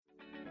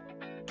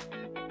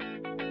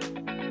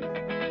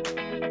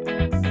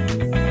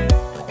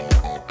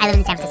live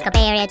in the San Francisco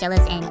Bay Area. Joe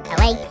lives in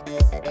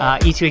LA.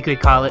 Each week we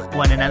call it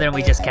one another and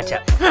we just catch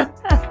up.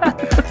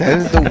 That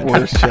is the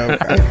worst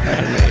joke I've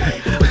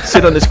ever made.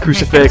 Sit on this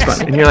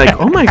crucifix and you're like,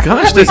 oh my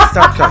gosh, Wait, this...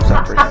 stop for a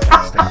second.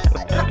 Stop.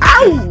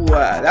 Ow!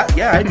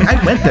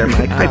 I went there,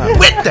 Mike. I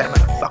went there,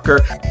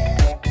 motherfucker.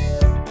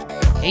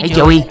 Hey,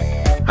 Joey.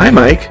 Hi,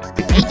 Mike.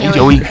 Hey,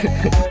 Joey.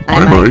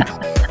 Hi, Mike.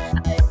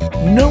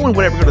 No one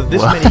would ever go to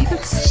this many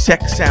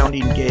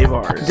sex-sounding gay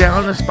bars.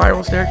 Down the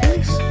spiral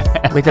staircase?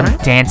 With a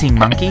dancing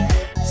monkey?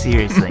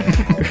 Seriously.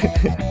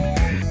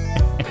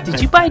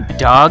 Did you buy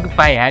dog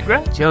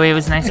Viagra? Joey, it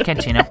was nice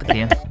catching up with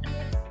you.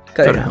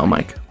 Go to hell,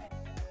 Mike.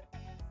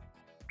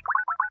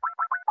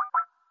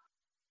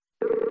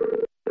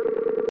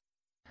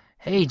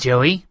 Hey,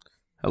 Joey.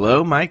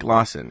 Hello, Mike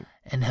Lawson.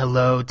 And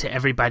hello to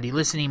everybody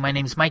listening. My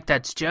name's Mike,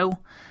 that's Joe.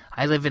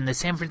 I live in the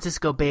San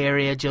Francisco Bay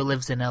Area. Joe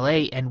lives in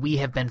LA, and we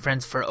have been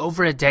friends for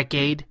over a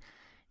decade.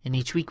 And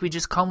each week we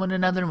just call one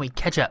another and we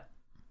catch up.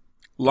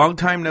 Long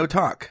time no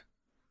talk.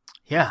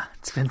 Yeah,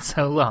 it's been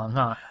so long,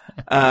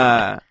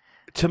 huh?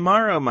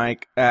 Tomorrow,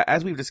 Mike,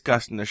 as we've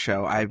discussed in the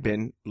show, I've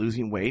been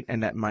losing weight,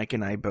 and that Mike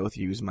and I both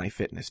use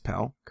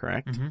MyFitnessPal,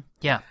 correct? Mm-hmm.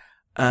 Yeah.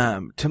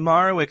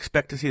 Tomorrow,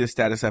 expect to see the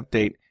status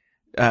update.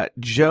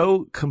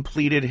 Joe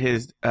completed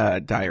his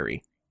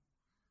diary.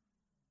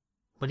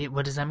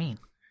 What does that mean?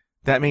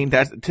 That means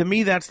to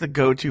me that's the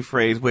go-to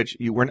phrase, which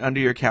you weren't under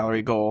your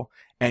calorie goal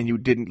and you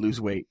didn't lose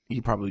weight.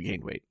 You probably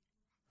gained weight.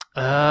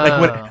 Oh.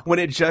 Like when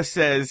it just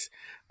says,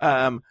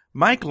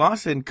 Mike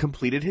Lawson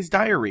completed his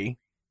diary.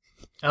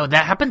 Oh,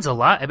 that happens a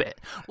lot.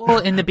 Well,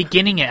 in the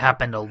beginning it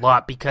happened a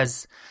lot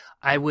because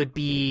when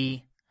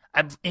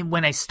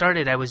I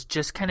started, I was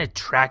just kind of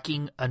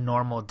tracking a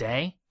normal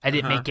day. I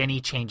didn't make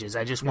any changes.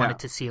 I just wanted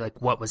to see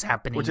like what was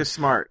happening. Which is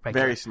smart. Right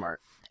Very there. smart.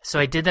 So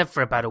I did that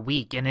for about a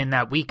week. And in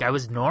that week, I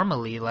was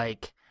normally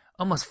like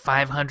almost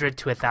 500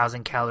 to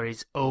 1,000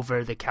 calories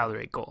over the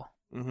calorie goal.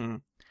 Mm-hmm.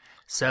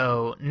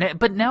 So,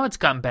 but now it's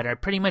gotten better.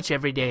 Pretty much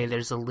every day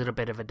there's a little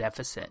bit of a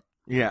deficit.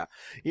 Yeah.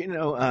 You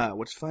know,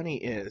 what's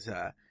funny is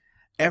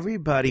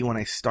everybody, when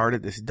I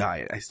started this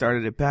diet, I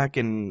started it back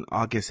in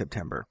August,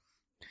 September.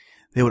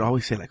 They would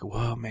always say like,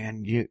 whoa,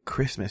 man,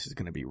 Christmas is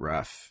going to be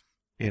rough,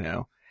 you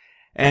know?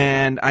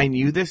 And I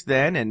knew this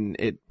then, and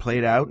it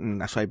played out, and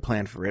that's why I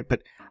planned for it.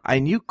 But I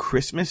knew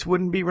Christmas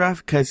wouldn't be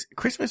rough, because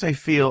Christmas, I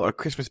feel, or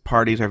Christmas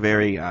parties are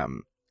very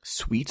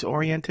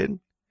sweets-oriented.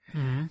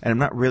 Mm-hmm. And I'm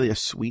not really a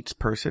sweets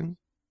person.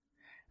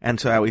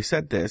 And so I always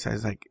said this, I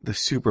was like, the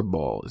Super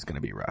Bowl is going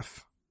to be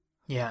rough.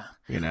 Yeah.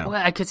 You know?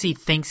 Well, I could see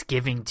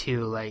Thanksgiving,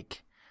 too.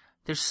 Like,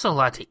 there's just a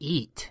lot to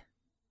eat.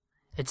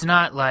 It's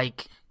not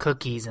like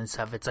cookies and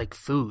stuff. It's like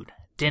food,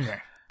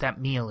 dinner. That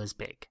meal is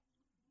big.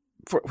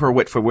 For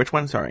which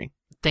one? Sorry.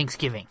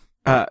 Thanksgiving.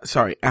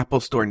 Sorry, Apple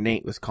Store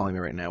Nate was calling me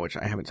right now, which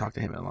I haven't talked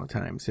to him in a long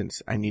time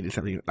since I needed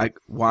something. Like,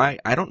 why?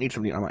 I don't need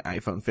something on my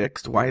iPhone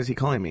fixed. Why is he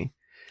calling me?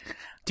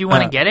 Do you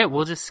want to get it?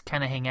 We'll just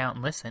kind of hang out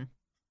and listen.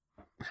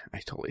 I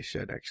totally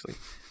should, actually.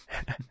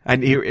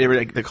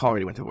 The call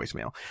already went to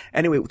voicemail.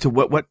 Anyway, to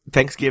what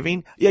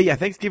Thanksgiving? Yeah,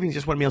 Thanksgiving is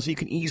just one meal, so you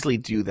can easily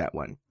do that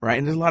one, right?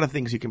 And there's a lot of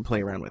things you can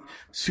play around with.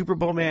 Super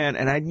Bowl, man,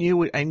 and I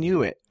knew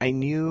it.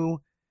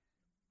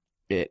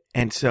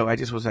 And so I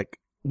just was like,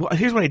 well,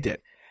 here's what I did.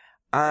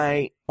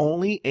 I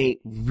only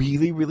ate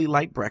really, really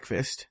light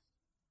breakfast.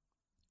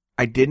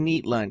 I didn't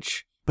eat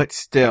lunch, but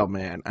still,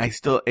 man, I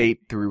still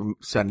ate through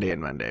Sunday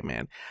and Monday,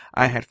 man.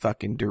 I had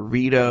fucking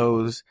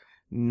Doritos,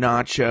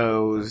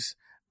 nachos,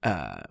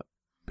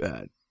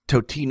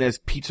 Totino's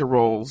pizza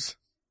rolls,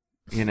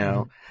 you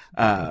know,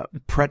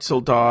 pretzel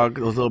dog,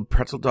 those little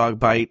pretzel dog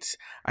bites.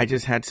 I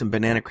just had some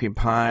banana cream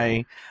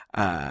pie.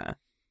 That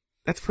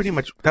was pretty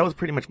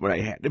much what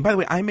I had. And by the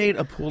way, I made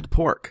a pulled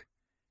pork.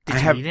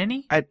 Did you eat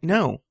any?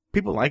 No.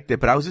 People liked it,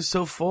 but I was just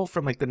so full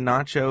from like the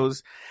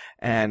nachos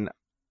and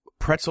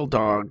pretzel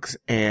dogs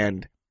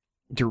and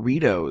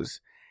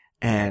Doritos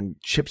and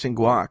chips and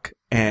guac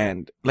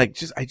and like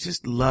I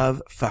just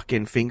love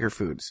fucking finger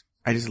foods.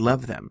 I just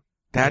love them.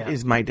 That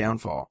is my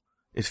downfall,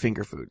 is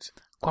finger foods.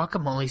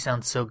 Guacamole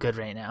sounds so good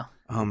right now.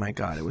 Oh my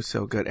God, it was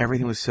so good.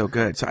 Everything was so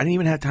good. So I didn't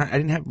even have time. I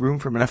didn't have room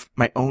for enough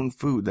my own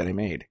food that I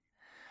made.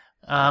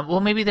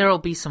 Well, maybe there will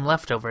be some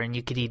leftover and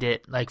you could eat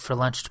it like for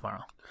lunch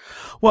tomorrow.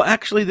 Well,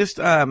 actually, this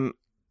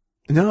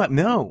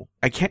No,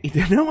 I can't eat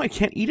it. No, I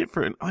can't eat it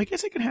I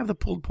guess I could have the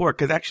pulled pork,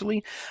 because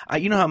actually,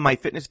 you know how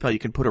MyFitnessPal, you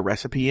can put a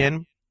recipe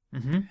in,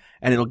 and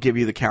it'll give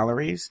you the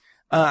calories?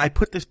 I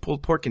put this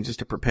pulled pork in just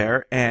to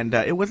prepare, and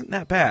it wasn't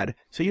that bad.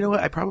 So you know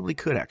what? I probably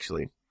could,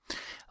 actually.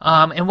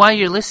 And while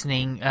you're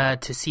listening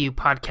to CU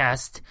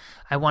Podcast,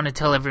 I want to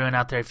tell everyone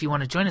out there, if you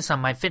want to join us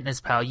on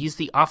MyFitnessPal, use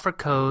the offer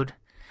code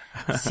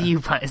CU.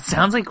 It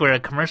sounds like we're a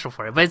commercial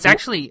for it, but it's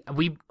actually,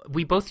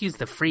 we both use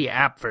the free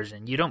app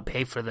version. You don't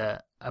pay for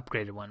the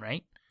upgraded one,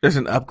 right? There's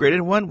an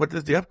upgraded one? What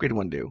does the upgraded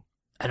one do?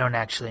 I don't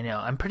actually know.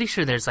 I'm pretty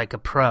sure there's like a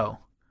pro,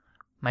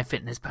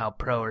 MyFitnessPal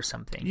Pro or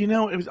something. You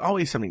know, it was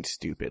always something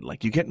stupid.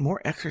 Like you get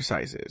more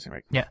exercises.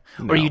 Right? Yeah.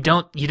 No. Or you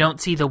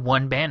don't see the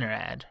one banner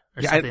ad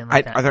or something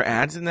like that. Are there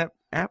ads in that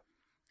app?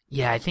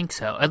 Yeah, I think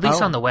so. At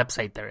least on the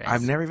website there is.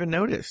 I've never even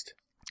noticed.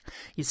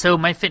 So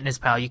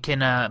MyFitnessPal, you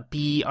can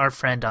be our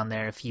friend on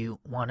there if you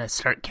want to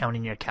start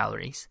counting your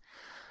calories.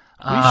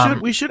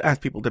 We should ask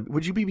people to.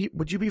 Would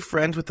you be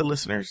friends with the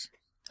listeners?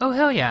 Oh,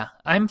 hell yeah.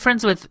 I'm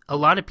friends with a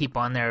lot of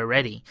people on there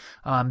already.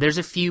 There's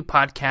a few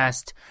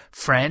podcast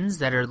friends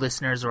that are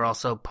listeners or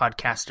also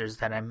podcasters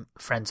that I'm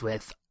friends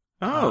with.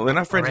 Oh, they're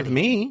not friends already. with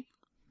me?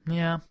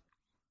 Yeah.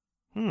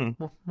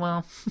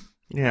 Well.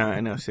 Yeah,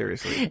 I know,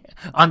 seriously.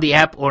 On the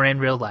app or in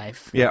real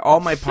life. Yeah, all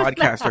my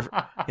podcaster...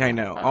 yeah, I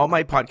know. All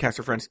my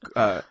podcaster friends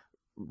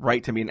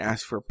write to me and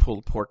ask for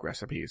pulled pork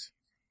recipes.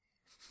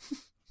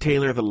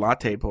 Taylor the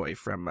Latte Boy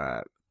from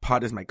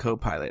Pod is My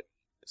Co-Pilot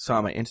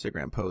saw my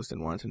Instagram post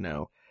and wanted to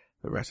know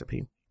the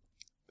recipe.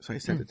 So I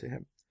sent it to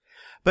him.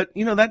 But,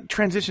 that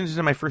transitions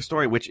into my first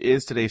story, which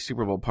is today's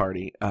Super Bowl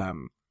party.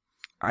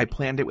 I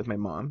planned it with my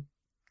mom.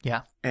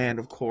 Yeah. And,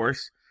 of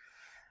course,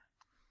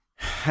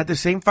 had the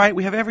same fight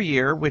we have every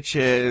year, which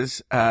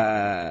is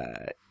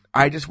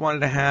I just wanted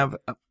to have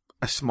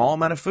a small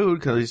amount of food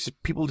because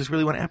people just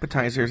really want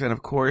appetizers. And,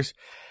 of course,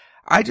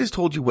 I just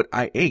told you what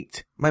I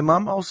ate. My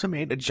mom also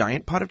made a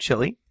giant pot of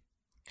chili.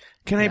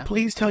 Can I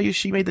please tell you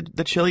she made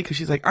the chili? Because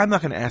she's like, I'm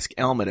not going to ask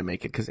Elma to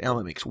make it because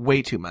Elma makes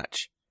way too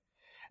much.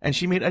 And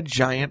she made a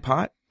giant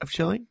pot of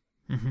chili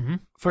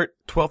for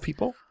 12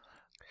 people.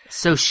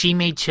 So she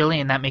made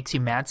chili and that makes you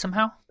mad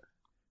somehow?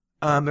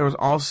 There was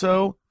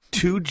also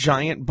 2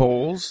 giant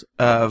bowls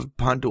of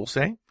pan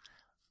dulce.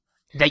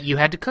 That you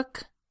had to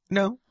cook?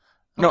 No.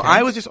 No, Okay.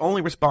 I was just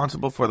only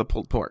responsible for the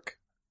pulled pork.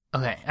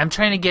 Okay, I'm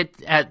trying to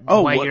get at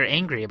why you're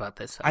angry about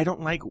this. I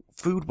don't like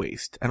food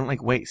waste. I don't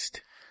like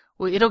waste.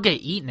 Well, it'll get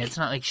eaten. It's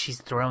not like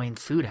she's throwing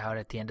food out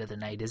at the end of the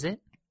night, is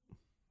it?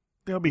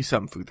 There'll be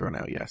some food thrown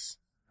out, yes.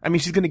 I mean,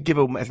 she's going to give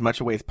as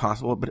much away as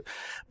possible,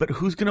 but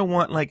who's going to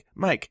want,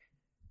 Mike,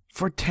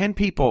 for 10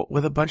 people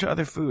with a bunch of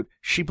other food,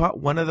 she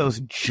bought one of those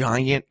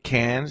giant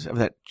cans of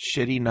that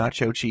shitty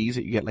nacho cheese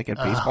that you get, at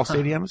baseball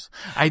stadiums.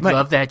 I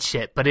love that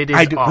shit, but it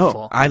is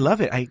awful. No, I love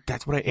it.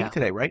 That's what I ate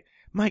today, right?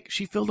 Mike,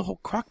 she filled a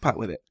whole crock pot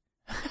with it.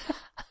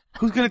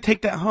 Who's going to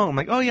take that home?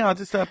 Like, oh, yeah, I'll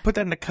just put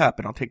that in a cup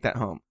and I'll take that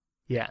home.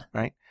 Yeah.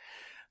 Right?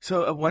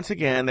 So, once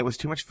again, there was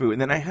too much food.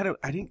 And then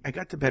I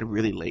got to bed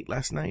really late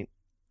last night.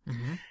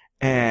 Mm-hmm.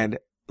 And,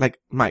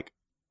 Mike,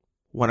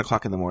 1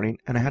 o'clock in the morning,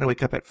 and I had to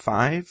wake up at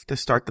 5 to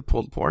start the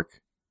pulled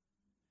pork.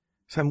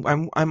 So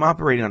I'm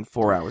operating on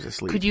 4 hours of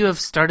sleep. Could you have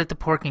started the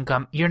pork and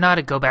gone? You're not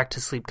a go back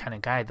to sleep kind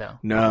of guy, though.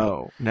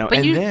 No. But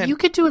and you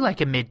could do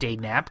a midday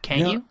nap,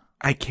 can't you?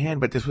 I can,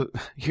 but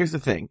here's the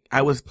thing.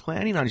 I was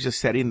planning on just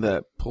setting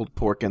the pulled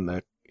pork in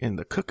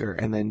the cooker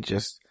and then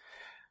just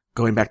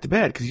going back to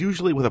bed. Because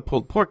usually with a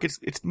pulled pork,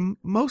 it's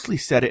mostly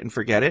set it and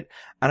forget it.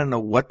 I don't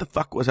know what the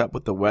fuck was up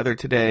with the weather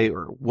today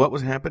or what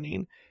was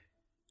happening.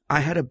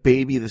 I had to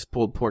baby this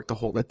pulled pork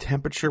the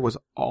temperature was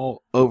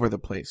all over the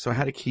place. So I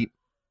had to keep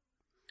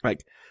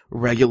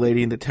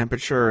regulating the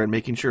temperature and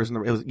making sure it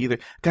was either,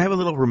 I have a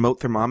little remote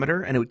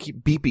thermometer and it would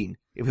keep beeping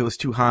if it was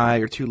too high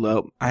or too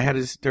low. I had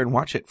to sit there and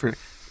watch it for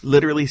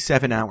literally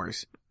 7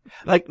 hours.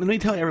 Let me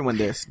tell everyone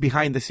this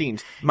behind the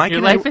scenes. Your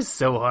life is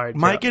so hard.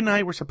 Mike and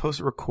I were supposed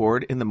to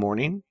record in the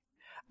morning.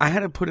 I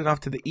had to put it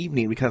off to the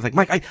evening because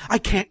Mike, I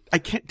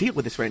can't deal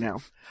with this right now.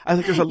 I was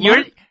like, there's a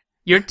lot.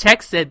 Your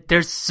text said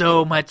there's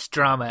so much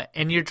drama,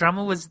 and your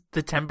drama was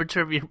the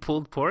temperature of your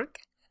pulled pork?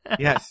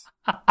 Yes,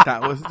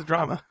 that was the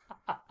drama.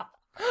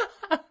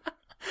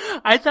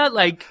 I thought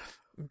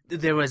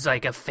there was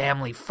a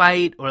family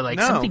fight or No.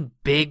 something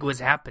big was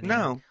happening.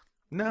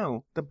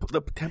 No.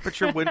 The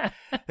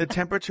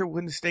temperature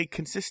wouldn't stay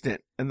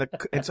consistent, and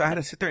so I had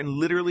to sit there and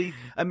literally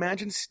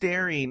imagine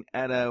staring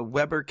at a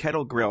Weber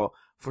kettle grill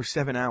for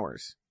 7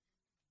 hours.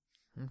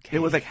 Okay. It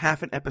was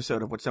half an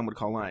episode of what some would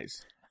call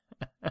lies.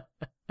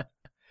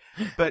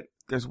 But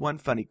there's one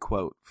funny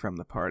quote from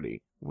the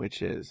party,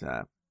 which is,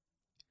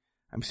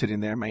 I'm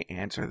sitting there, my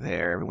aunts are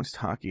there, everyone's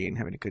talking,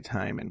 having a good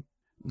time, and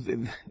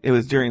it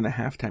was during the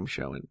halftime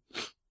show, and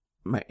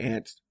my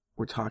aunts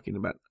were talking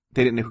about,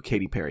 they didn't know who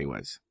Katy Perry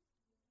was.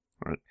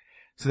 Right?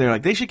 So they're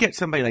like, they should get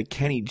somebody like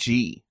Kenny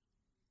G.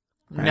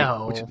 Right?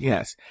 No.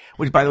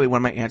 Which, by the way, one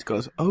of my aunts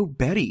goes, oh,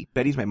 Betty.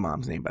 Betty's my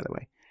mom's name, by the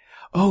way.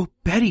 Oh,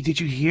 Betty, did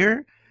you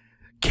hear?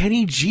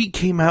 Kenny G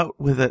came out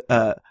with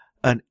a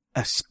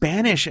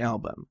Spanish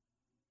album.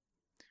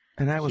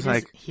 And I was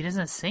he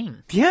doesn't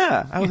sing.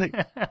 Yeah. I was like,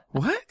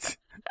 what?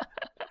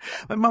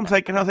 My mom's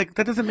like, and I was like,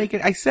 that doesn't make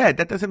it. I said,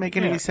 that doesn't make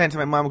any sense.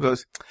 And my mom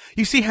goes,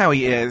 you see how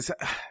he is.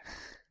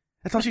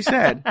 That's all she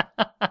said.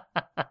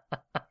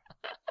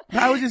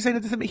 I was just saying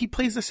that doesn't make, he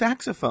plays the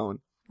saxophone.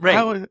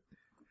 Right.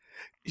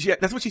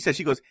 That's what she said.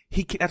 She goes,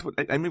 that's what,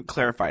 I'm going to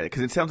clarify it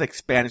because it sounds like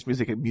Spanish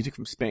music and music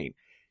from Spain.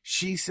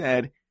 She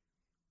said,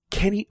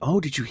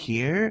 did you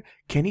hear?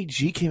 Kenny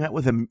G came out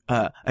with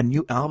a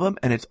new album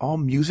and it's all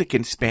music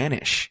in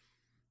Spanish.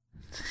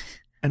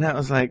 And I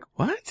was like,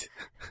 what?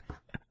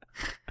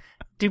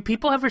 Do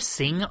people ever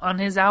sing on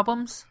his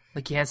albums?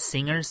 He has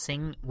singers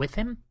sing with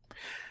him?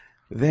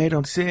 They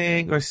don't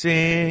sing or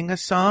sing a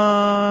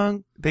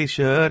song. They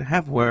should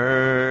have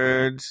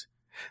words.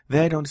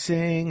 They don't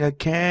sing a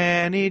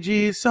Kenny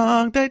G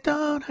song. They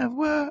don't have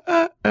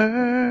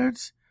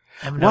words.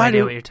 I have no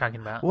idea what you're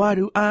talking about. Why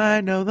do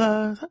I know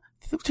the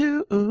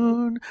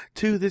tune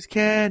to this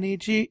Kenny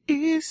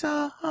G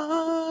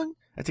song?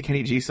 That's a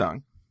Kenny G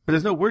song. But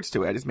there's no words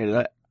to it. I just made it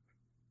up.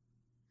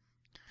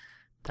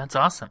 That's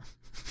awesome.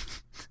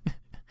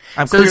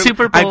 I'm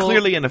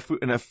clearly in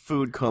a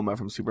food coma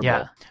from Super Bowl.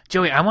 Yeah.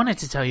 Joey, I wanted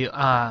to tell you,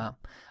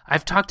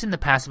 I've talked in the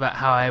past about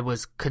how I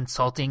was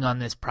consulting on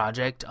this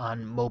project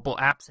on mobile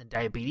apps and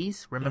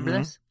diabetes. Remember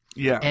this?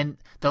 Yeah. And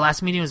the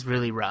last meeting was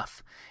really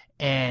rough.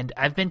 And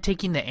I've been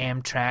taking the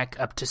Amtrak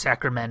up to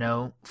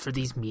Sacramento for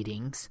these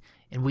meetings.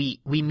 And we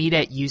meet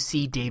at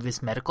UC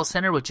Davis Medical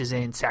Center, which is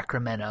in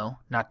Sacramento,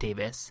 not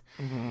Davis.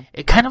 Mm-hmm.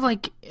 It kind of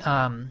like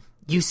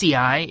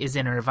UCI is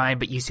in Irvine,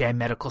 but UCI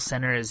Medical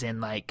Center is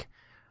in like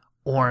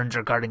Orange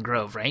or Garden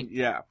Grove, right?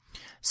 Yeah.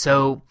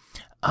 So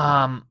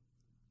a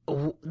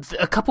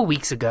couple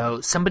weeks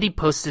ago, somebody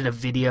posted a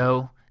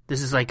video.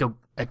 This is like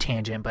a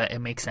tangent, but it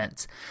makes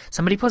sense.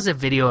 Somebody posted a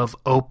video of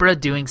Oprah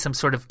doing some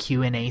sort of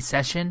Q&A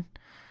session.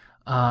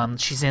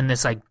 She's in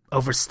this like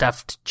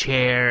overstuffed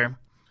chair.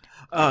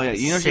 Oh yeah,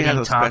 you know she has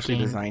those talking. specially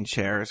designed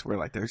chairs where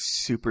like they're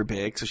super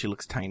big, so she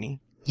looks tiny.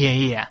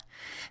 Yeah.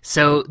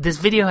 So this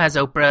video has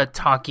Oprah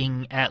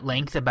talking at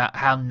length about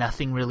how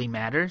nothing really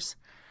matters.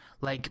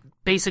 Like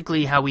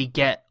basically how we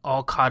get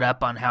all caught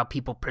up on how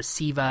people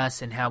perceive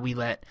us and how we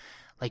let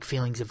like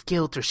feelings of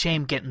guilt or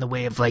shame get in the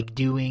way of like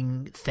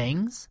doing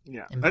things.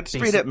 Yeah, that's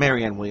straight up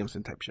Marianne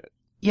Williamson type shit.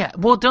 Yeah,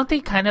 well, don't they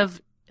kind of?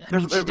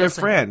 They're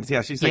friends.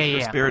 Yeah, she's like her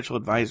spiritual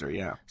advisor.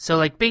 Yeah. So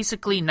like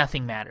basically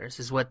nothing matters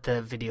is what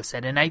the video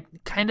said, and I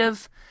kind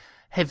of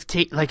have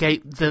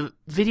the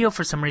video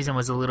for some reason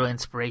was a little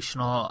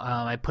inspirational.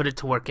 I put it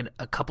to work at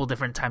a couple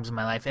different times in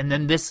my life, and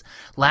then this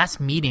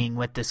last meeting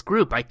with this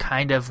group, I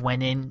kind of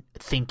went in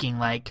thinking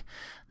like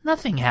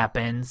nothing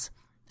happens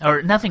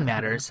or nothing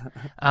matters,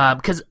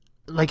 because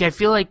like I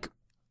feel like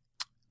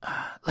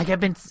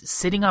I've been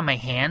sitting on my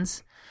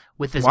hands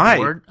with this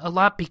board a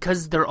lot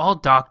because they're all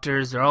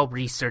doctors, they're all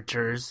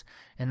researchers,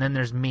 and then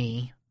there's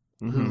me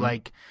who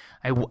like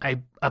I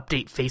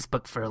update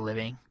Facebook for a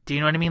living. Do you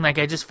know what I mean? Like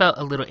I just felt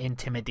a little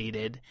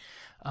intimidated.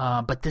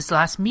 But this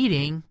last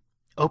meeting,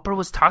 Oprah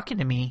was talking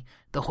to me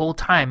the whole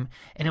time,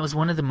 and it was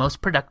one of the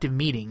most productive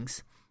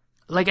meetings.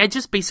 Like I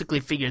just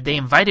basically figured they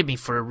invited me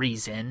for a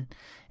reason,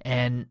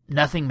 and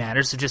nothing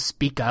matters, so just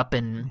speak up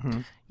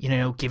and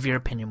give your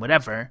opinion,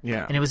 whatever.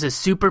 Yeah. And it was a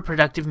super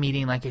productive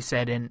meeting, like I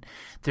said, and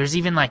there's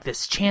even like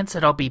this chance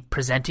that I'll be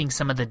presenting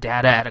some of the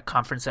data at a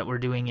conference that we're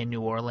doing in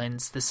New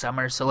Orleans this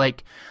summer. So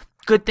like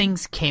good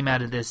things came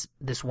out of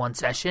this one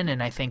session,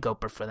 and I thank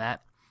Oprah for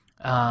that.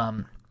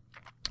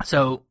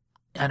 So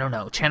I don't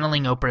know,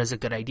 channeling Oprah is a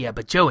good idea.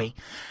 But Joey,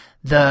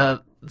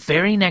 the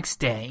very next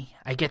day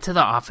I get to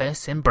the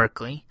office in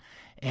Berkeley,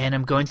 and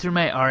I'm going through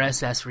my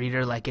RSS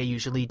reader like I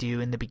usually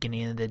do in the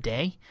beginning of the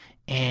day,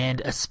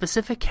 and a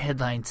specific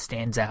headline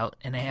stands out,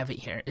 and I have it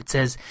here. It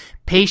says,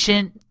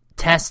 "Patient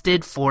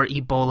tested for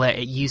Ebola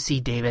at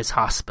UC Davis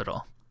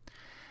Hospital."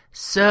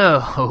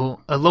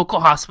 So, a local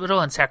hospital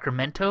in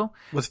Sacramento.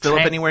 Was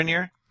Philip anywhere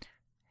near?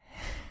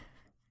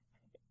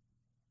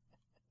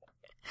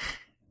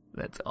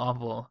 That's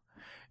awful.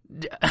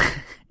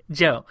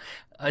 Joe,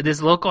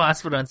 this local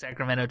hospital in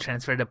Sacramento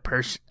transferred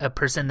a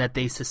person that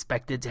they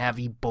suspected to have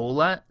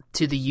Ebola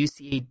to the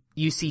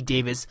UC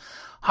Davis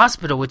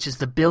Hospital, which is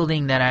the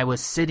building that I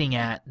was sitting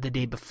at the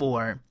day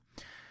before.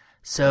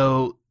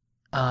 So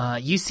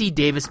UC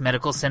Davis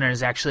Medical Center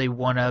is actually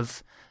one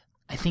of,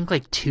 I think,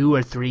 like 2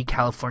 or 3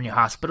 California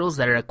hospitals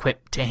that are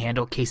equipped to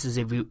handle cases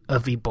of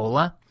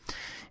Ebola.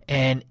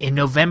 And in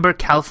November,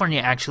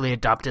 California actually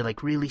adopted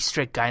like really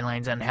strict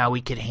guidelines on how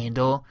we could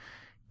handle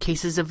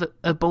cases of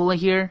Ebola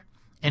here,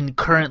 and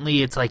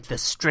currently it's like the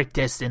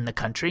strictest in the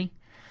country,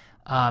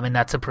 and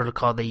that's a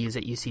protocol they use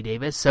at UC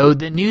Davis. So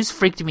the news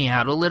freaked me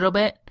out a little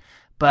bit,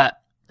 but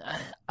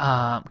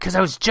because I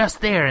was just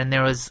there and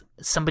there was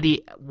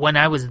somebody when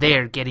I was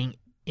there getting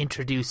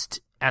introduced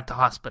at the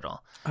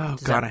hospital. Oh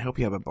God, I hope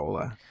you have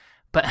Ebola.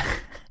 But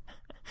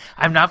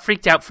I'm not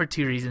freaked out for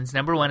 2 reasons.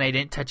 Number one, I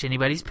didn't touch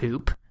anybody's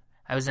poop.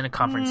 I was in a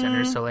conference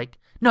center, so like,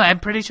 no, I'm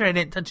pretty sure I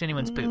didn't touch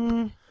anyone's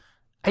poop.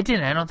 I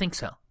didn't. I don't think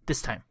so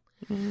this time.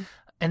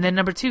 And then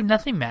number 2,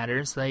 nothing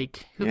matters.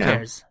 Like, who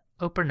cares?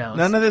 Oprah knows.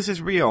 None of this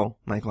is real,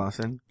 Mike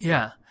Lawson.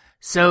 Yeah.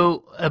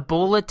 So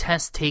Ebola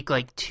tests take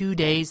like 2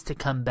 days to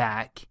come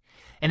back,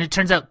 and it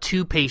turns out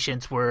 2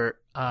 patients were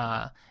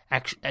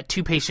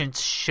 2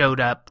 patients showed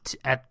up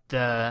at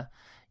the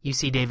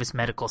UC Davis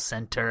Medical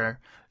Center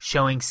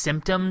showing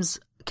symptoms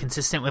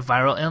consistent with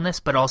viral illness,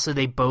 but also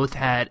they both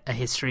had a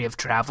history of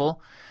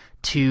travel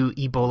to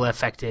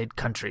Ebola-affected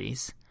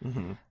countries.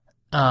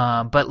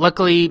 But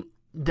luckily,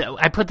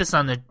 I put this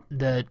on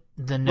the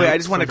notes. Wait, I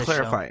just want to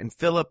clarify. And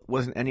Philip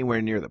wasn't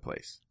anywhere near the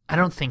place. I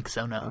don't think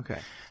so, no. Okay.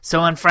 So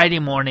on Friday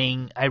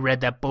morning, I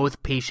read that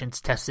both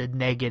patients tested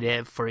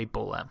negative for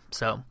Ebola.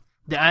 So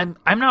I'm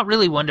not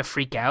really one to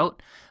freak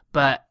out,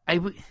 but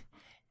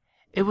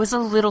it was a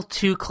little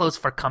too close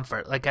for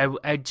comfort. Like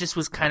I just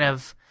was kind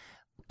of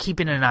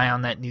keeping an eye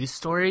on that news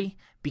story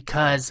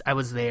because I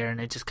was there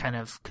and it just kind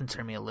of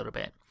concerned me a little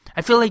bit.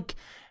 I feel like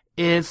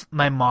if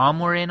my mom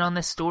were in on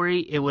this story,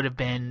 it would have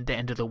been the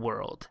end of the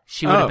world.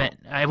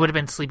 I would have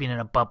been sleeping in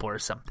a bubble or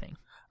something.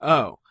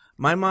 Oh,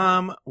 my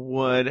mom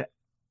would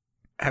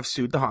have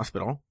sued the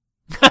hospital.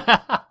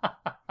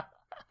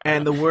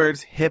 And the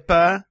words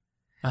HIPAA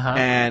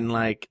and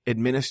like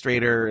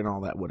administrator and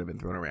all that would have been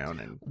thrown around.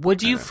 And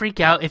would you freak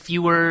out if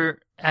you were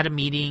at a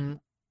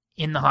meeting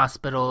in the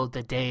hospital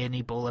the day an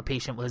Ebola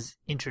patient was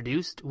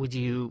introduced? Would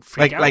you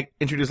freak out? Like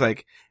introduce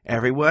like,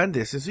 everyone,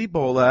 this is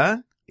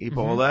Ebola.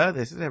 Ebola,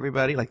 this is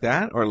everybody, like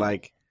that? Or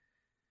like,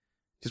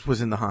 just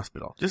was in the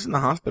hospital? Just in the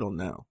hospital,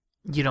 no.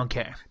 You don't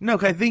care? No,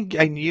 'cause I think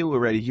I knew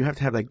already. You have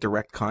to have like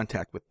direct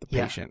contact with the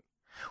patient.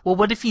 Well,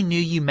 what if you knew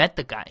you met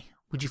the guy?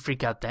 Would you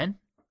freak out then?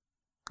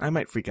 I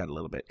might freak out a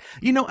little bit.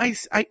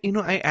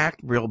 I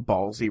act real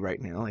ballsy right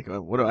now. Like,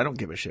 I don't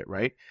give a shit,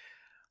 right?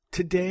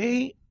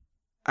 Today,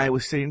 I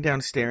was sitting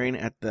down staring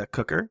at the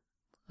cooker,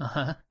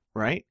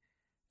 right?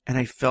 And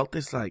I felt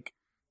this like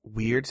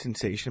weird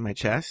sensation in my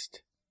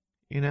chest,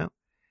 And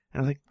I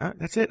was like, oh,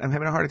 that's it. I'm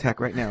having a heart attack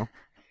right now.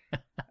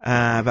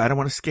 But I don't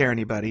want to scare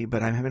anybody,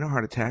 but I'm having a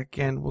heart attack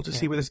and we'll just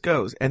see where this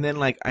goes. And then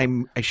like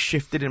I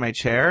shifted in my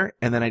chair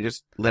and then I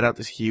just let out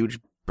this huge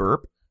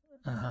burp.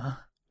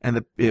 And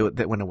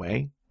that went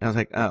away. And I was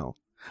like, oh.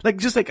 Like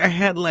just like I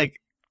had I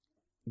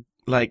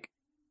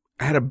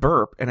had a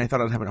burp and I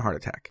thought I was having a heart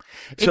attack.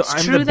 So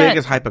I'm the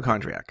biggest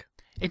hypochondriac.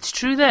 It's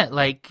true that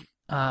like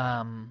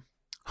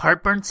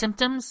heartburn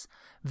symptoms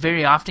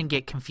very often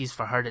get confused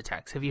for heart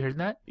attacks. Have you heard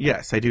that?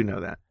 Yes, I do know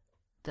that.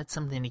 That's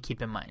something to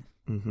keep in mind.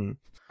 Mm-hmm.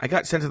 I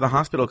got sent to the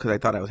hospital because I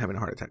thought I was having a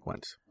heart attack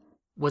once.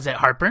 Was it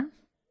heartburn?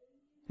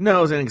 No,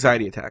 it was an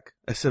anxiety attack.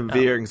 A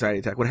severe anxiety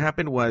attack. What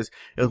happened was,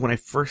 it was when I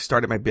first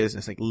started my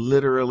business, like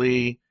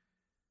literally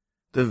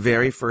the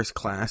very first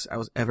class I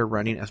was ever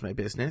running as my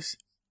business.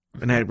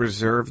 And I had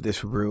reserved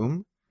this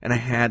room and I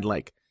had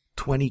like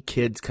 20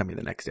 kids coming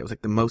the next day. It was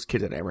like the most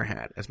kids I'd ever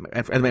had as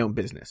my own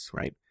business,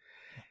 right?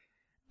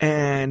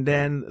 And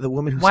then the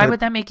woman who Why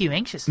would that make you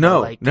anxious?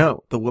 No.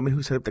 The woman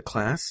who set up the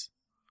class,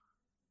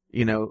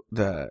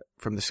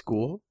 from the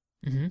school,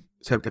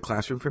 set up the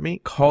classroom for me,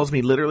 calls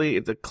me literally,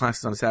 the class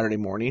is on Saturday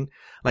morning,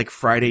 like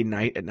Friday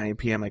night at 9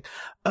 p.m. Like,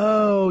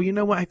 oh, you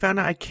know what? I found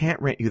out I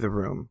can't rent you the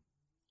room.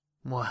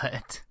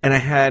 What? And I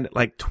had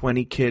like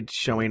 20 kids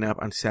showing up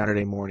on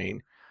Saturday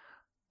morning.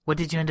 What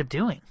did you end up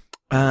doing?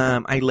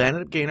 I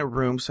landed up getting a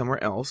room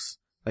somewhere else.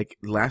 Like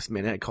last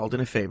minute, I called in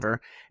a favor,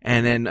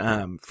 and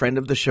then friend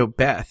of the show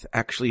Beth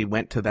actually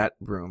went to that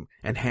room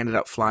and handed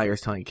out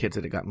flyers telling kids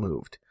that it got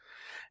moved.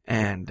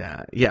 And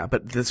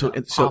but this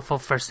was so awful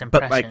first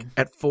impression. But like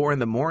at 4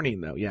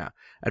 a.m, though,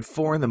 at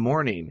 4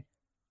 a.m,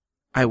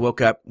 I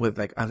woke up with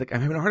I was like,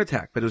 I'm having a heart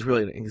attack, but it was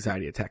really an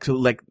anxiety attack. So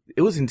like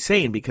it was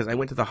insane because I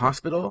went to the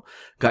hospital,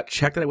 got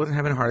checked that I wasn't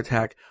having a heart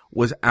attack,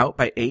 was out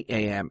by 8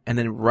 a.m, and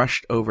then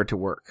rushed over to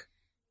work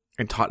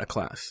and taught a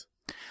class.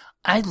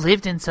 I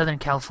lived in Southern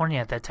California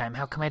at that time.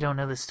 How come I don't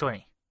know this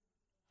story?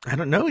 I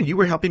don't know. You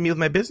were helping me with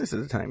my business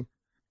at the time.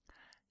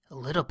 A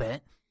little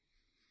bit.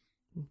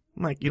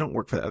 Mike, you don't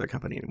work for the other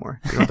company anymore.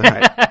 You don't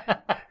have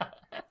to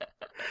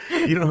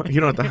hide. you don't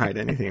have to hide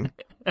anything.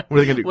 What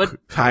are they going to do?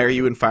 Hire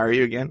you and fire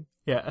you again?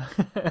 Yeah.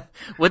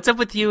 What's up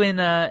with you in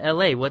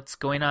LA? What's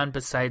going on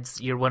besides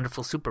your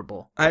wonderful Super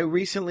Bowl? I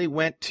recently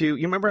went to,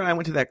 you remember I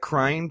went to that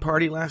crying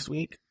party last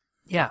week?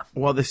 Yeah.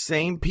 Well, the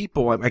same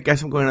people, I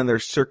guess I'm going on their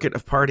circuit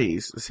of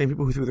parties, the same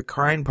people who threw the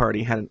crying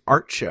party had an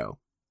art show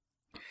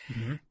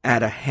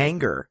at a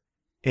hangar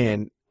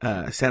in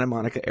Santa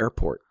Monica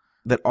Airport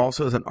that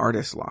also is an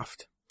artist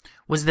loft.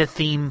 Was the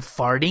theme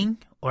farting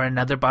or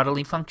another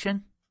bodily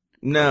function?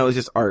 No, it was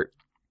just art.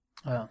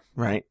 Oh.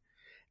 Right.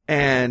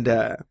 And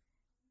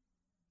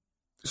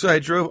so I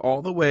drove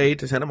all the way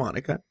to Santa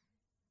Monica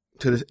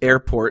to this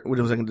airport, which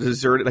was like a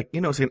deserted, it's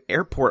like an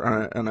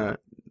airport on a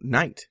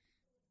night.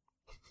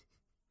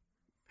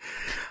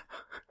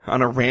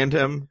 On a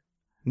random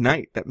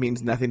night that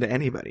means nothing to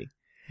anybody.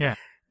 Yeah.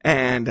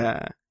 And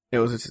it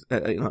was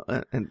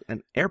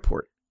an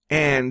airport.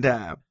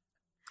 And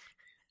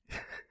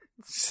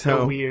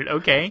so weird.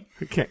 Okay.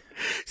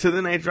 So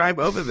then I drive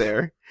over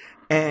there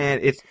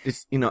and it's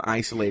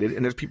isolated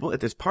and there's people at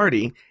this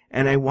party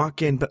and I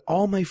walk in, but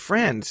all my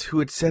friends who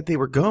had said they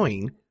were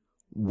going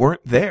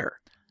weren't there.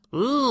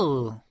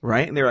 Ooh.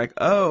 Right? And they're like,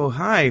 "Oh,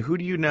 hi, who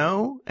do you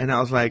know?" And I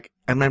was like,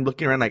 and I'm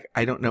looking around like,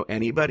 I don't know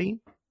anybody.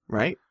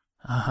 Right?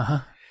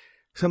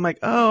 So I'm like,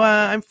 oh,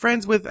 I'm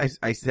friends with,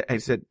 I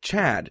said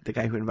Chad, the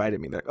guy who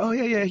invited me. They're like, oh,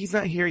 yeah, he's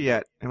not here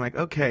yet. I'm like,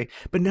 okay.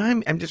 But now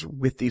I'm just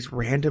with these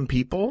random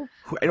people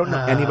who I don't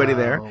know anybody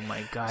there. Oh,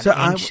 my God. So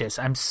anxious.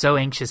 I'm so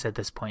anxious at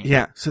this point.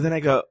 Yeah. So then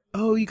I go,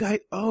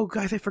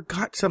 guys, I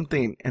forgot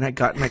something. And I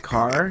got in my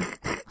car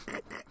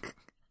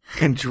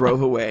and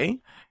drove away.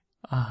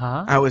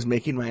 I was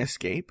making my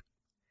escape.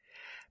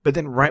 But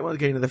then right when I was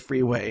getting to the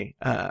freeway,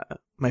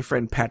 my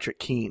friend Patrick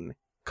Keene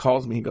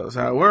calls me. He goes,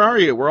 where are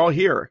you? We're all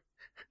here.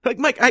 Like,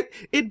 Mike,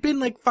 it'd been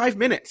like 5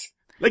 minutes.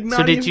 Like,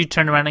 So did you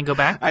turn around and go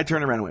back? I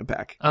turned around and went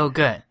back. Oh,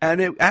 good.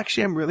 And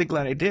actually, I'm really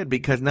glad I did,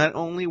 because not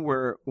only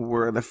were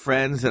the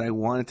friends that I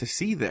wanted to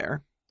see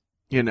there,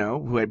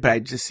 who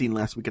I'd just seen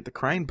last week at the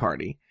Crying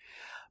Party,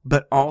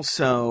 but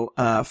also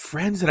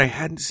friends that I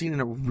hadn't seen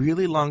in a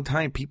really long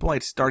time, people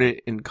I'd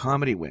started in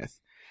comedy with.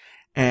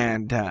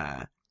 And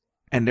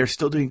they're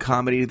still doing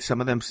comedy,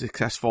 some of them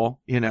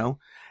successful,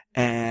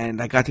 and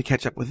I got to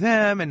catch up with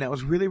them, and that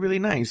was really, really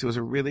nice. It was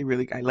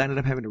I landed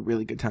up having a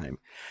really good time.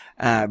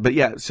 But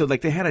yeah, so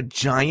like they had a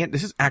giant,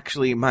 this is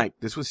actually, Mike,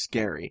 this was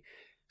scary.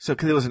 So,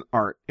 cause it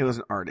was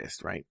an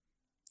artist, right?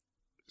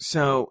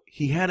 So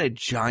he had a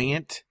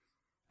giant,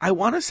 I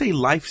want to say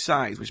life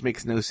size, which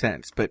makes no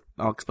sense, but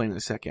I'll explain in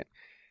a second.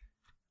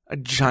 A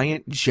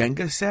giant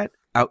Jenga set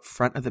out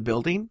front of the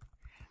building,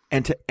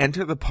 and to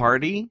enter the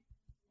party,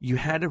 you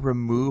had to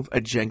remove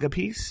a Jenga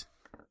piece.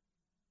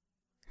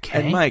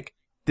 Okay. And Mike,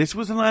 this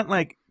was not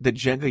like the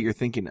Jenga you're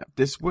thinking of.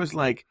 This was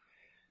like,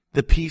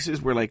 the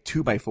pieces were like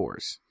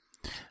 2x4s.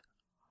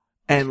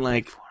 And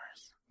like,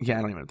 yeah,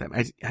 I don't even know what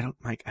that,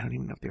 Mike, I don't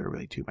even know if they were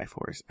really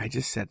 2x4s. I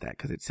just said that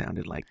because it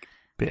sounded like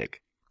big.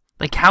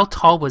 Like, how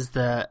tall was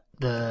the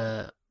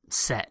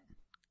set?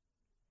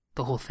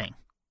 The whole thing?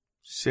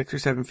 6 or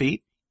 7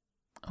 feet.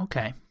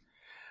 Okay.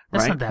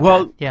 That's right? not that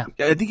well, bad. Yeah.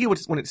 I think it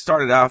was when it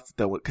started off,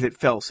 though, because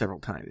it fell several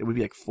times. It would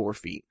be like 4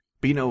 feet.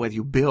 But as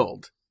you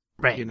build,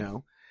 Right.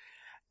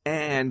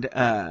 And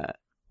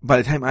by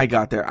the time I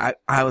got there,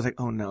 I was like,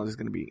 oh no, it's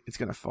going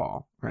to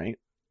fall, right?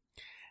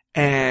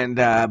 And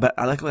but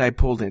luckily I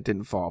pulled it, it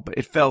didn't fall, but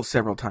it fell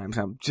several times.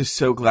 I'm just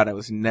so glad I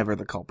was never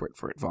the culprit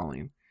for it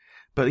falling.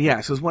 But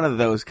yeah, so it was one of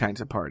those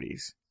kinds of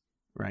parties,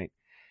 right?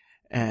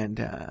 And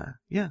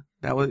yeah,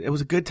 it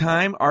was a good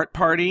time, art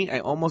party. I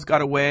almost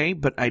got away,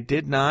 but I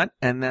did not,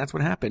 and that's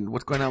what happened.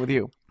 What's going on with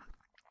you?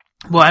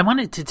 Well, I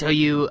wanted to tell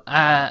you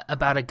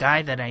about a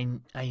guy that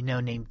I know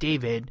named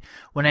David.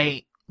 When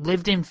I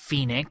lived in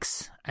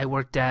Phoenix, I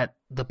worked at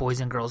the Boys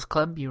and Girls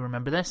Club. You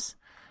remember this?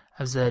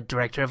 I was the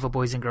director of a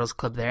Boys and Girls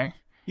Club there.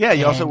 Yeah,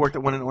 you also worked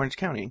at one in Orange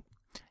County.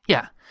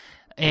 Yeah.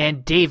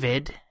 And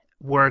David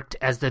worked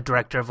as the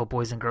director of a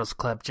Boys and Girls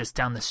Club just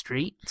down the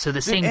street. So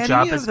the same job as me.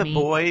 Did any of the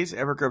boys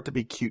ever grow up to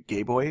be cute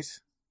gay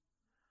boys?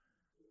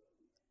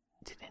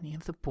 Did any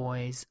of the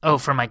boys? Oh,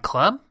 for my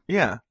club?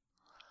 Yeah.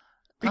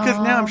 Because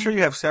now I'm sure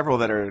you have several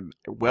that are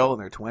well in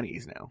their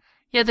 20s now.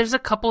 Yeah, there's a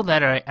couple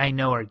that I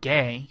know are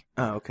gay.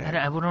 Oh, okay.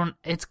 I wouldn't.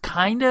 It's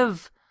kind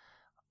of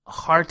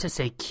hard to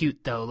say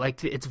cute though.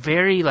 Like it's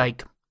very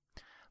like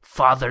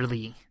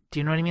fatherly. Do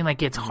you know what I mean?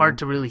 Like it's hard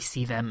to really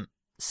see them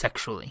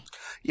sexually.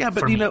 Yeah,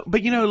 but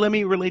let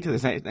me relate to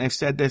this. I've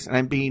said this, and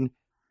I'm being,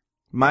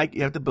 Mike,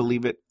 you have to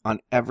believe it on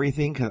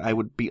everything, because I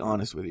would be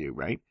honest with you,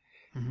 right?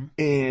 Mm-hmm.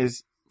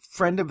 Is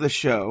friend of the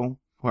show,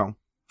 well,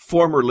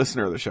 former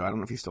listener of the show, I don't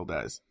know if he still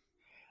does,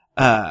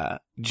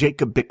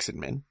 Jacob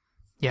Bixenman.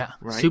 Yeah,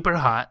 right? Super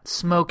hot,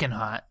 smoking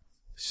hot.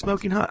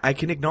 Smoking hot. I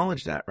can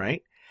acknowledge that,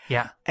 right?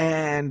 Yeah.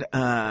 And,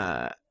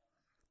 but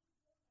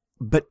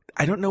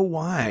I don't know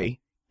why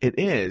it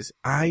is.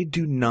 I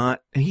do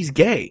not, and he's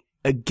gay.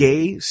 A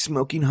gay,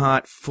 smoking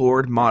hot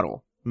Ford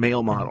model,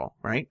 male model,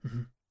 right?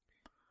 Mm-hmm.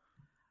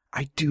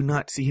 I do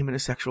not see him in a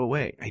sexual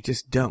way. I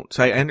just don't.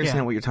 So I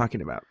understand what you're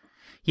talking about.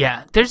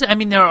 Yeah. There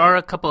are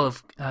a couple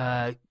of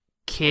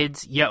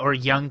kids, or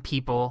young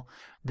people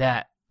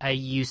that I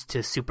used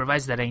to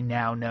supervise that I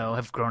now know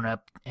have grown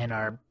up and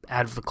are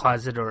out of the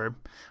closet or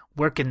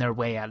working their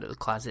way out of the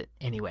closet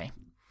anyway.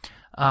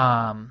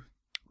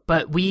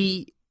 But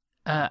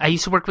I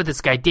used to work with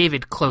this guy,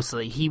 David,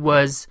 closely. He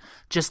was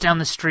just down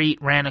the street,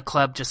 ran a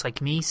club just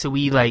like me. So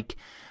we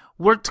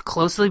worked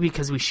closely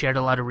because we shared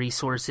a lot of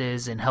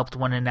resources and helped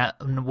one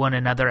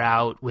another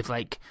out with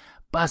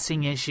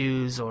busing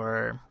issues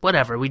or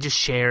whatever. We just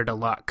shared a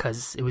lot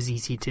because it was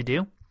easy to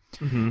do.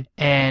 Mm-hmm.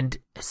 And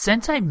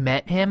since I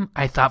met him,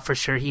 I thought for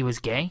sure he was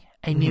gay.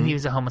 I knew he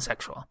was a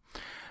homosexual.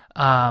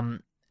 A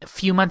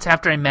few months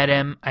after I met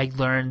him, I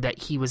learned that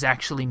he was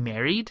actually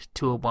married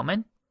to a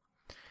woman.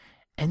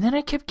 And then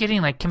I kept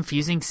getting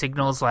confusing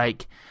signals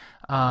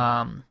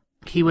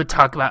he would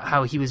talk about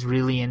how he was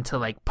really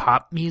into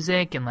pop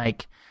music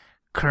and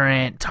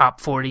current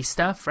top 40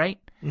 stuff, right?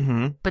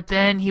 Mm-hmm. But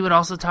then he would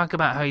also talk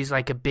about how he's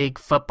a big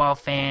football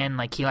fan,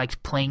 he likes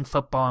playing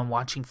football and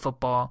watching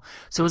football.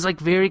 So it was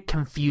very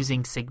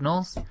confusing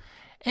signals.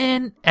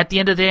 And at the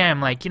end of the day,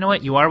 I'm you know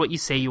what? You are what you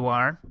say you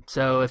are.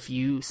 So if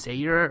you say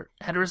you're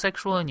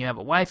heterosexual and you have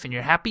a wife and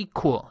you're happy,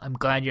 cool. I'm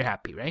glad you're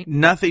happy, right?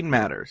 Nothing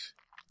matters.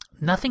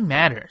 Nothing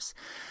matters.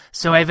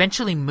 So I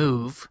eventually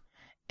move,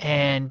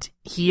 and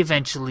he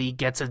eventually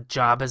gets a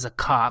job as a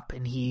cop,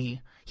 and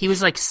he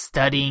was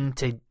studying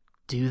to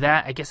do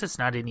that. I guess it's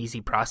not an easy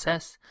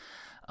process.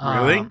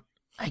 Really?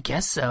 I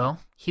guess so.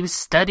 He was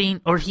studying,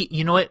 or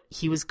you know what?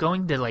 He was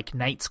going to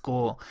night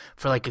school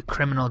for a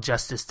criminal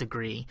justice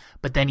degree,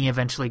 but then he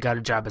eventually got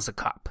a job as a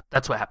cop.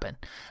 That's what happened.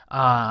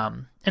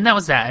 And that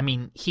was that. I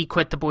mean, he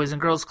quit the Boys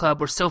and Girls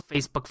Club. We're still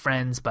Facebook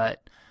friends,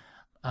 but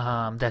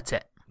that's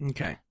it.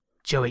 Okay.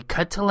 Joey,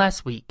 cut to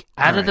last week.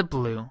 Out of the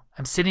blue,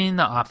 I'm sitting in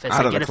the office.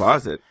 Out of the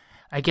closet.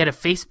 I get a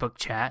Facebook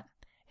chat,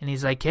 And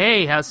he's like,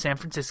 hey, how's San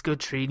Francisco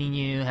treating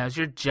you? How's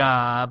your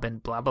job?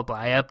 And blah, blah, blah.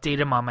 I update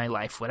him on my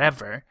life,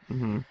 whatever.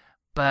 Mm-hmm.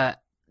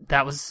 But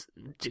that was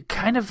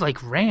kind of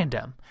like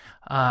random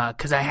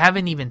because I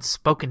haven't even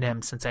spoken to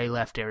him since I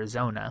left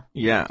Arizona.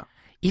 Yeah.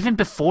 Even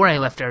before I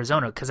left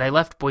Arizona, because I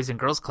left Boys and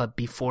Girls Club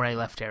before I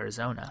left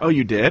Arizona. Oh,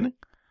 you did?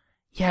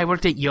 Yeah, I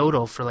worked at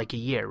Yodel for like a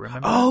year,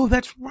 remember? Oh,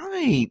 that's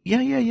right.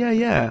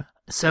 Yeah.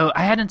 So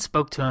I hadn't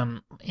spoke to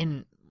him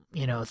in,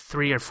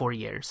 3 or 4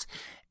 years.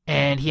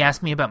 And he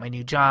asked me about my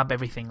new job,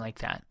 everything like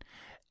that.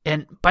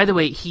 And by the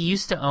way, he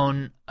used to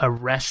own a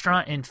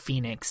restaurant in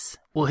Phoenix.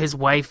 Well, his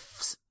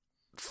wife's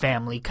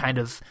family kind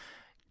of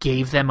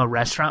gave them a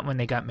restaurant when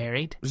they got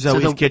married.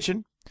 Zoe's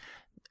Kitchen?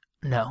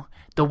 No.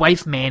 The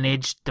wife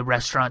managed the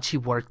restaurant. She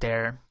worked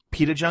there.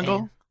 Pita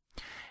Jungle?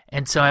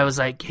 And so I was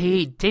like,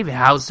 hey, David,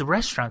 how's the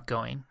restaurant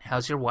going?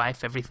 How's your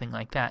wife? Everything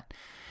like that.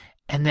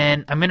 And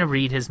then I'm going to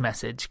read his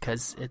message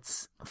because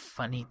it's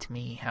funny to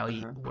me how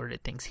he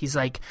worded things. He's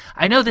like,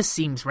 I know this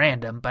seems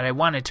random, but I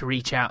wanted to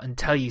reach out and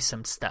tell you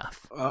some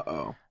stuff.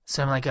 Uh-oh.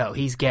 So I'm like, oh,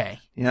 he's gay.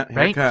 Yeah, here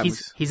right? it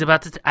comes. He's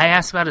about to. I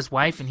asked about his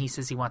wife, and he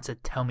says he wants to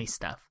tell me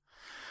stuff.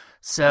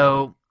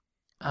 So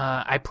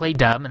I play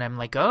dumb, and I'm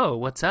like, oh,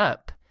 what's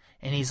up?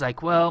 And he's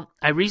like, well,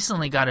 I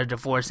recently got a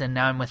divorce, and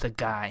now I'm with a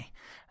guy.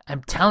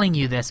 I'm telling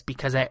you this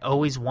because I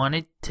always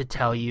wanted to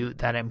tell you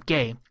that I'm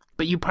gay,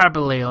 but you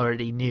probably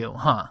already knew,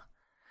 huh?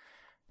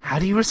 How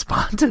do you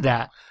respond to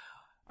that?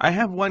 I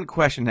have one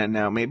question, and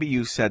now maybe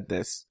you said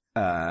this,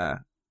 and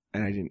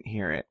I didn't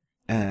hear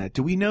it.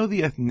 Do we know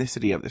the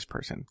ethnicity of this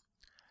person?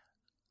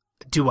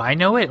 Do I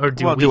know it, or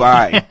do we? Do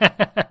I?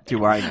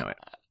 Do I know it?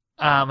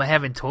 I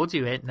haven't told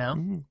you it,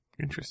 no.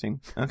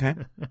 Interesting. Okay.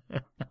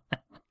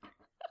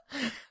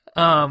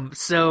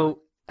 So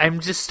I'm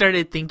just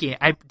started thinking.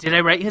 Did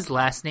I write his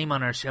last name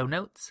on our show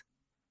notes?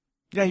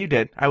 Yeah, you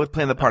did. I was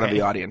playing the part of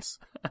the audience.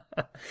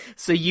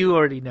 So you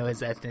already know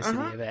his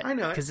ethnicity of it. I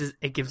know it. Because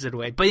it gives it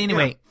away. But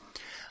anyway,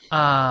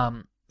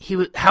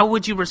 how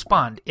would you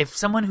respond if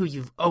someone who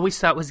you've always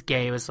thought was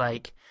gay was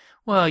like,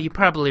 well, you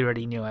probably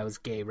already knew I was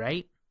gay,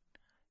 right?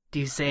 Do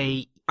you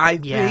say, I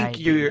think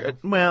you're,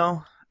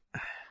 well,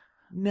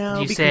 no.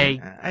 Do you say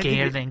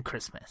gayer than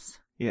Christmas?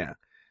 Yeah.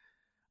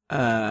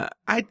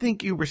 I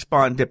think you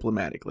respond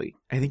diplomatically.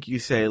 I think you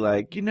say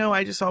like,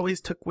 I just always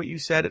took what you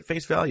said at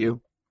face value.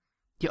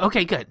 Yeah,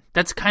 okay, good.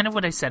 That's kind of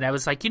what I said. I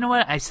was like, you know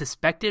what? I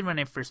suspected when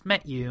I first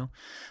met you,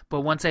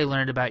 but once I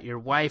learned about your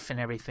wife and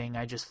everything,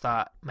 I just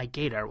thought my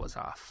gaydar was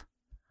off.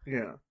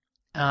 Yeah.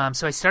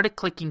 So I started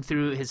clicking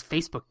through his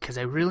Facebook because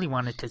I really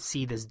wanted to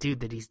see this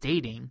dude that he's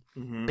dating,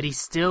 but he's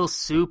still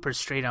super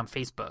straight on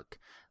Facebook.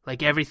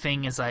 Like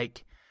everything is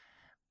like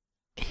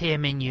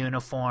him in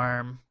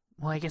uniform.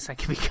 Well, I guess I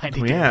could be kind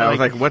of I was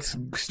like, what's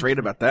straight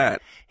about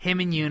that? Him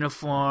in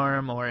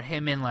uniform, or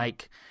him in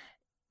like,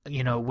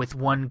 with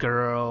one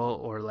girl,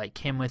 or like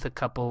him with a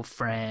couple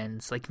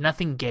friends. Like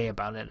nothing gay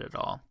about it at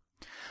all.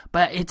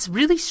 But it's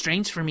really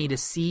strange for me to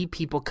see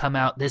people come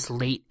out this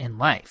late in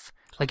life.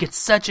 Like it's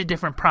such a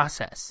different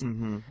process.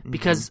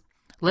 Because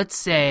let's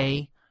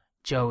say,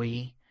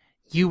 Joey,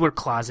 you were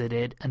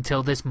closeted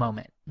until this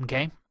moment,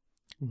 okay?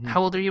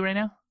 How old are you right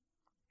now?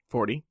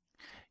 40.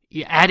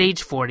 At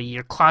age 40,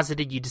 you're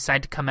closeted, you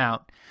decide to come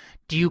out.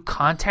 Do you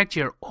contact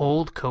your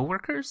old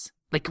coworkers?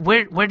 Like,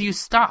 where do you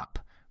stop?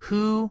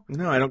 Who?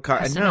 No, I don't.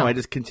 I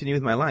just continue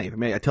with my life. I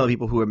mean, I tell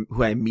people who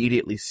I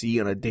immediately see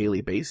on a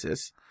daily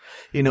basis.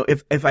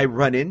 If I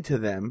run into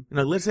them,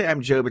 let's say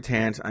I'm Joe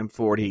Batanz, I'm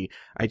 40,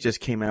 I just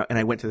came out and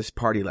I went to this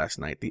party last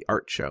night, the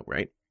art show,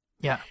 right?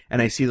 Yeah.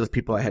 And I see those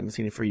people I hadn't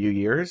seen for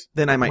years,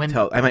 then I might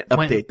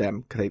update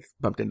them because I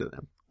bumped into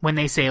them. When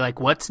they say,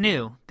 like, what's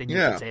new, then you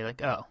can say,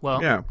 like, oh,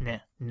 well,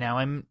 now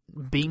I'm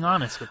being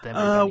honest with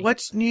them.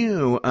 What's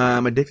new?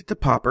 I'm addicted to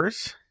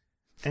poppers.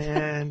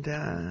 And,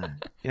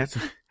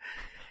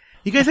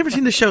 you guys ever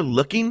seen the show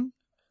Looking?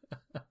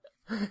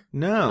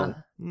 No.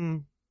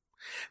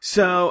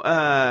 So,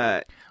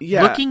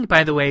 yeah. Looking,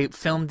 by the way,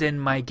 filmed in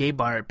my gay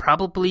bar.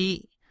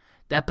 Probably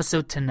the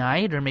episode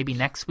tonight or maybe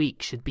next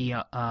week should be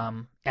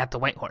at the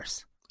White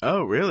Horse.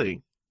 Oh,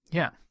 really?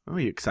 Yeah. Oh, are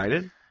you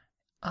excited?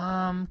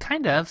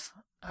 Kind of.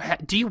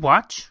 Do you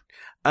watch?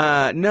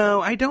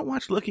 No, I don't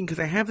watch Looking because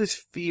I have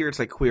this fear it's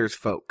like Queer as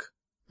Folk.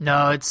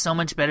 No, it's so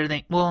much better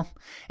than... Well,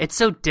 it's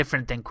so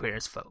different than Queer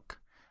as Folk.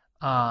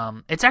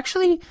 It's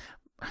actually...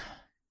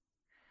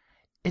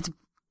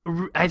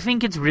 I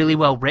think it's really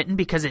well written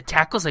because it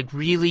tackles like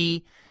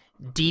really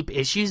deep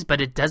issues,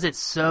 but it does it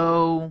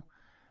so...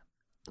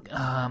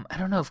 I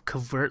don't know if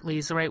covertly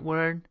is the right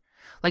word.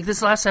 Like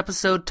this last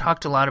episode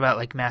talked a lot about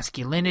like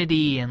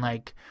masculinity and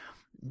like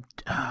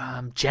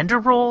gender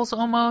roles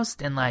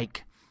almost, and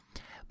like...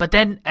 But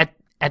then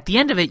at the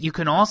end of it, you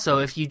can also,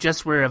 if you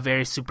just were a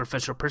very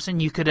superficial person,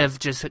 you could have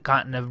just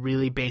gotten a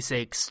really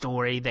basic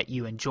story that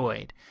you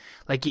enjoyed.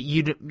 Like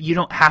you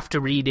don't have to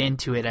read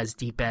into it as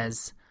deep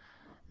as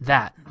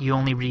that. You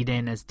only read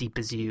in as deep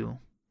as you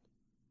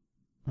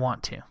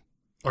want to,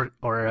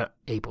 or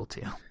able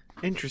to.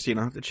 Interesting.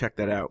 I'll have to check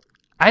that out.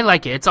 I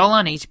like it. It's all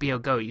on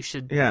HBO Go. You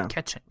should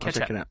catch I'll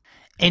check it out.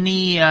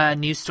 Any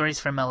news stories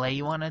from LA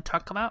you want to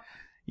talk about?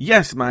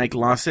 Yes, Mike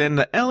Lawson.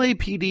 The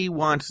LAPD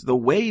wants the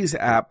Waze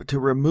app to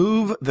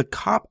remove the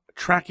cop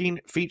tracking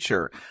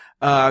feature.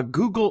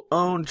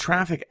 Google-owned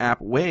traffic app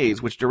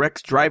Waze, which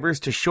directs drivers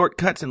to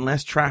shortcuts and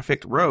less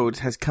trafficked roads,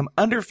 has come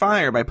under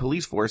fire by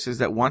police forces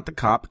that want the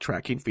cop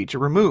tracking feature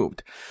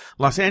removed.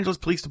 Los Angeles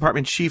Police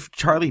Department Chief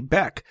Charlie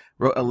Beck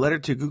wrote a letter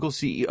to Google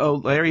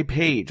CEO Larry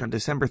Page on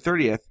December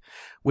 30th,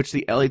 which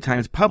the LA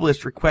Times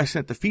published,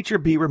 requesting that the feature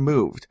be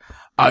removed.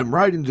 I'm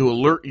writing to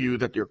alert you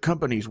that your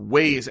company's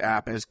Waze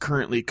app, as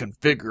currently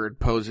configured,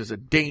 poses a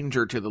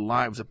danger to the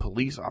lives of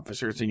police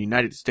officers in the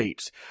United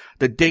States.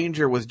 The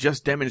danger was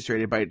just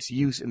demonstrated by its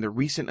use in the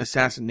recent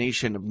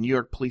assassination of New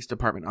York Police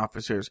Department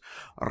officers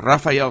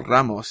Rafael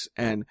Ramos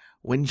and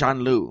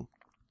Wenjian Liu,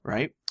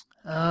 right?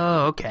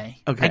 Oh,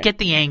 okay. I get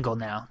the angle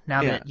now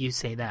that you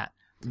say that.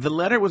 The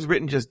letter was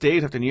written just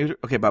days after news.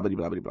 Okay, blah, blah,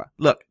 blah, blah, blah.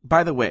 Look,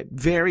 by the way,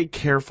 very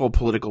careful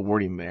political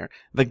wording there.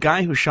 The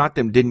guy who shot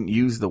them didn't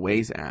use the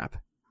Waze app.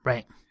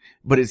 Right.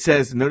 But it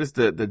says, notice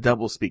the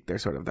double speak there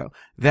sort of though.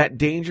 That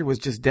danger was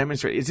just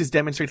demonstrated. It just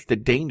demonstrates the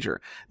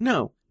danger.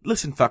 No,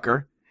 listen,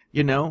 fucker.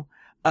 You know,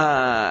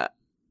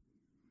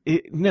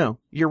 no,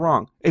 you're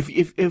wrong.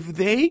 If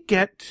they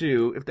get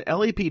to, if the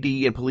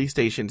LAPD and police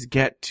stations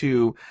get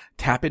to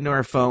tap into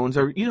our phones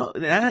or, you know,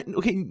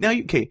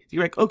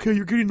 you're like, okay,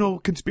 you're getting all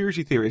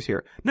conspiracy theories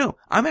here. No,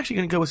 I'm actually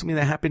going to go with something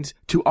that happens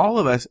to all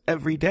of us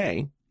every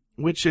day,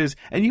 which is,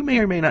 and you may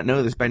or may not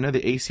know this, but I know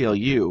the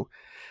ACLU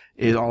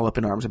is all up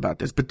in arms about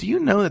this, but do you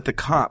know that the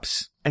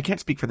cops, I can't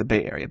speak for the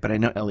Bay Area, but I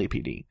know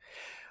LAPD,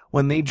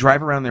 when they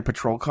drive around their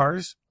patrol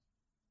cars,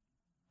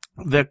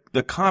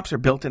 the cops are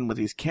built in with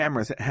these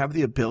cameras that have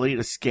the ability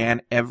to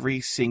scan every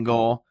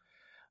single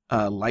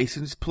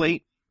license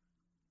plate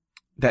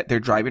that they're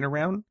driving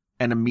around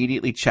and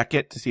immediately check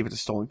it to see if it's a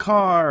stolen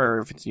car or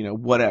if it's, you know,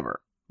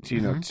 whatever. So,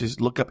 you know,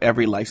 just look up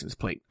every license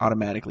plate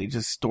automatically,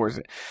 just stores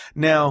it.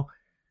 Now,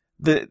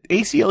 the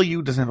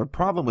ACLU doesn't have a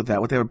problem with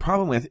that. What they have a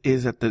problem with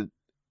is that the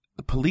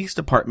police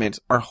departments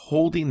are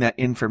holding that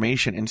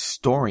information and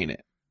storing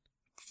it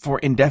for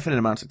indefinite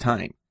amounts of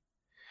time.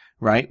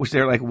 Right? Which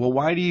they're like, well,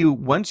 why do you,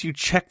 once you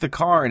check the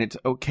car and it's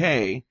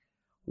okay,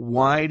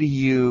 why do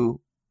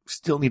you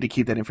still need to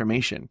keep that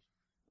information?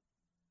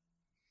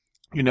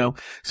 You know?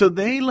 So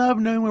they love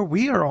knowing where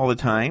we are all the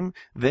time.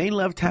 They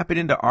love tapping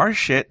into our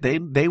shit. They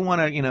want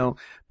to, you know,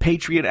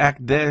 Patriot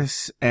Act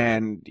this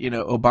and, you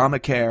know,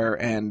 Obamacare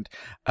and,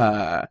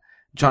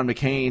 John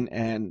McCain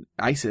and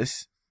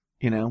ISIS.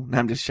 You know?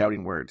 I'm just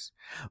shouting words.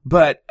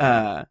 But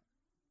now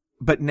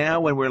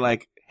when we're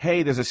like,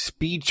 hey, there's a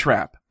speed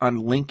trap on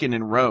Lincoln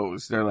and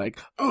Rose. They're like,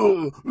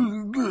 oh,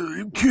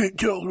 you can't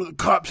tell where the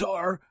cops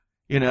are.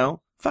 You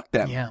know? Fuck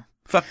them. Yeah.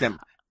 Fuck them.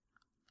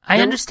 I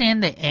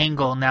understand the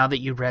angle now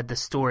that you read the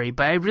story,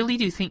 but I really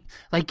do think,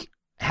 like,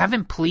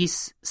 haven't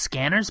police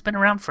scanners been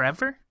around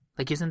forever?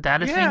 Like, isn't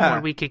that a thing where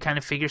we could kind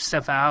of figure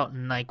stuff out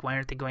and, like, why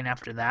aren't they going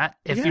after that?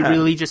 If you're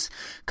really just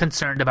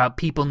concerned about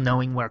people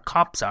knowing where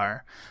cops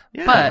are.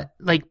 Yeah. But,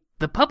 like,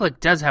 the public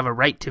does have a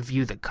right to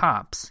view the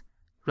cops.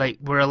 Like,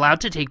 we're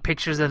allowed to take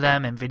pictures of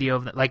them and video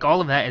of them. Like,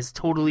 all of that is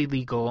totally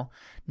legal.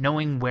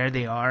 Knowing where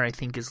they are, I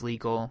think, is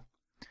legal.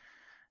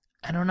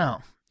 I don't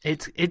know. I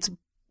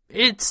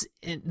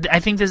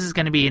think this is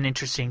going to be an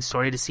interesting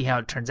story to see how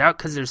it turns out,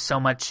 because there's so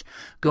much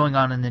going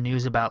on in the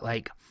news about,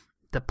 like,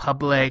 the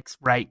public's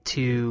right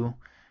to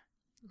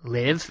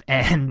live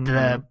and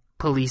the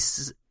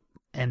police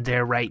and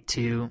their right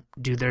to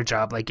do their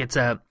job. Like, it's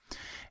a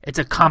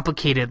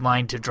complicated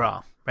line to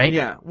draw. Right?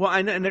 Yeah. Well,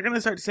 and they're going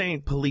to start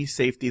saying police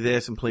safety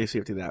this and police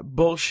safety that.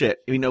 Bullshit.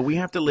 You know, we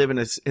have to live in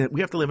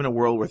a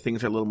world where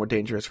things are a little more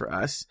dangerous for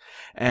us.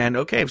 And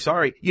okay, I'm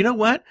sorry. You know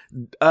what?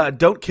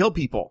 Don't kill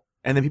people,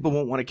 and then people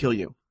won't want to kill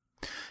you.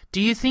 Do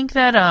you think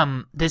that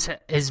this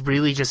is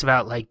really just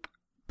about, like,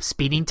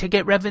 speeding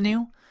ticket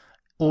revenue,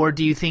 or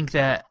do you think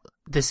that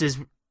this is,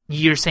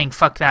 you're saying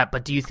fuck that,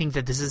 but do you think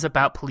that this is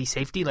about police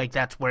safety? Like,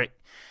 that's where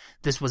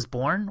this was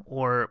born,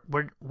 or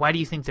why do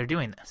you think they're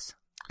doing this?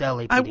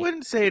 I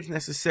wouldn't say it's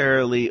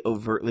necessarily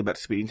overtly about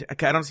speeding.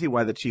 I don't see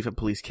why the chief of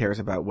police cares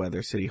about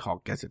whether City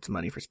Hall gets its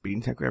money for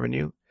speeding ticket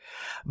revenue.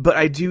 But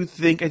I just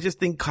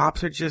think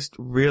cops are just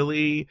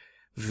really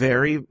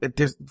very,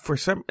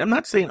 I'm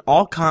not saying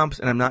all cops,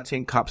 and I'm not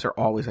saying cops are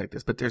always like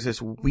this, but there's this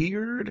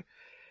weird,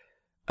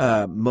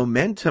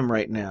 momentum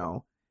right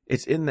now.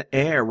 It's in the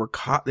air where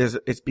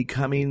it's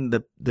becoming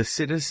the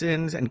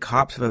citizens and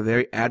cops have a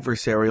very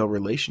adversarial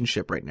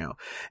relationship right now.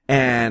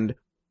 And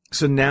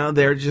so now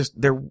they're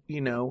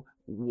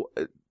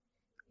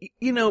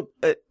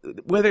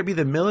whether it be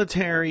the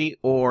military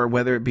or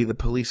whether it be the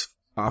police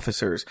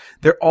officers,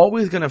 they're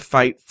always going to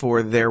fight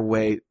for their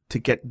way to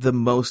get the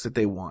most that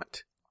they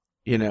want.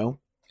 You know,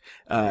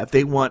 if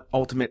they want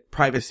ultimate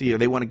privacy or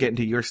they want to get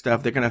into your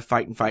stuff, they're going to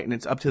fight, and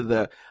it's up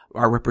to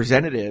our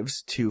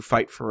representatives to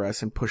fight for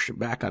us and push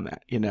back on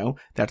that. You know,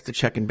 that's the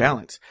check and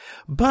balance.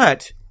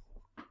 But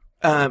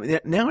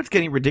now it's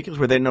getting ridiculous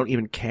where they don't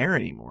even care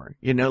anymore.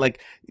 You know,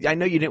 like, I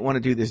know you didn't want to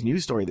do this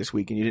news story this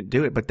week and you didn't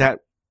do it, but that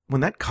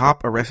when that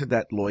cop arrested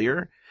that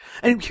lawyer,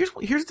 and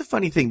here's the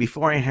funny thing.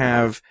 Before I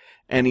have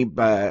any,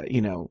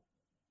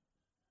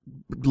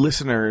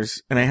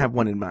 listeners, and I have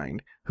one in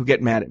mind who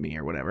get mad at me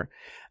or whatever,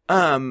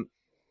 I'm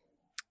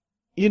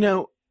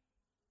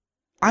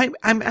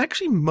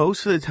actually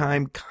most of the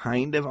time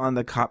kind of on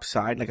the cop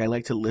side. Like I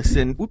like to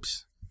listen.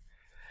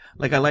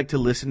 Like I like to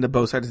listen to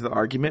both sides of the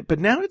argument, but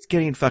now it's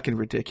getting fucking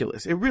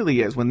ridiculous. It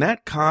really is. When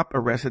that cop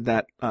arrested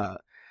that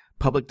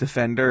public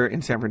defender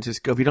in San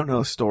Francisco, if you don't know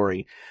the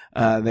story,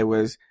 there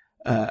was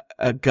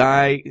a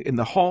guy in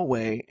the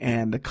hallway,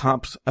 and the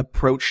cops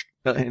approached,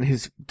 and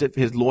his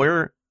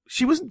lawyer.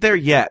 She wasn't there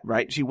yet,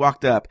 right? She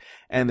walked up,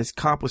 and this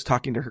cop was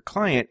talking to her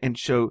client, and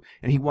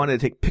he wanted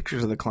to take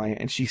pictures of the client,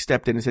 and she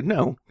stepped in and said,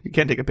 "No, you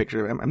can't take a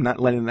picture of him. I'm not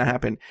letting that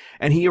happen."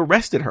 And he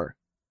arrested her.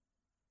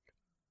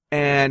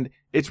 And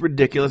it's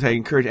ridiculous. I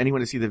encourage anyone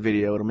to see the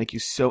video. It'll make you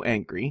so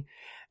angry.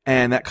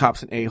 And that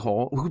cop's an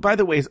a-hole, who, by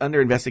the way, is under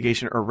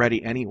investigation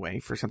already anyway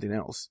for something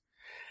else.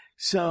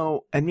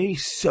 So, and made me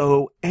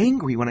so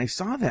angry when I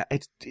saw that.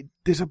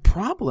 There's a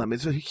problem.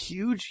 It's a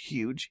huge,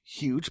 huge,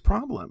 huge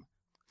problem.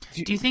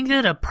 Do you think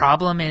that a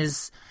problem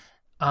is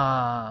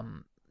that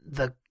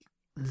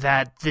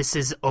this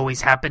has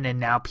always happened and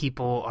now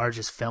people are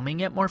just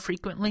filming it more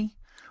frequently?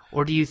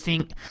 Or do you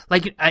think,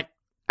 like,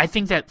 I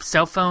think that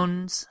cell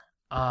phones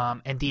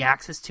and the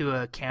access to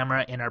a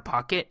camera in our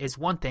pocket is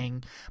one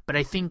thing, but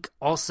I think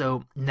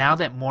also now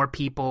that more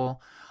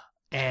people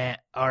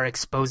are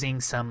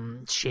exposing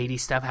some shady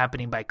stuff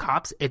happening by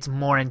cops, it's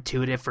more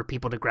intuitive for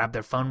people to grab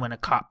their phone when a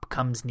cop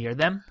comes near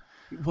them.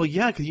 Well,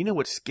 yeah, because you know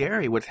what's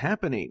scary? What's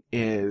happening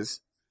is,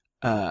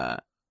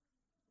 because,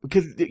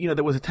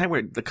 there was a time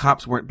where the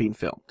cops weren't being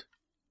filmed,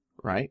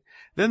 right?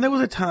 Then there was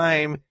a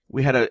time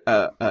we had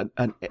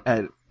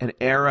an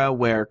era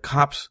where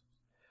cops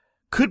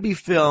could be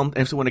filmed,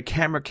 and so when a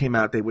camera came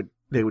out, they would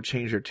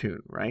change their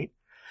tune, right?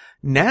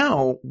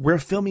 Now we're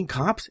filming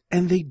cops,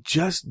 and they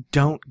just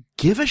don't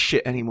give a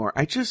shit anymore.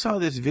 I just saw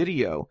this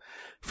video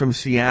from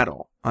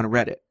Seattle on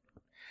Reddit,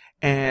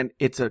 and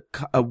it's a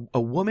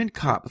woman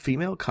cop, a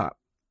female cop.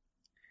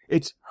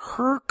 It's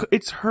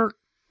her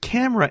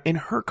camera in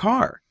her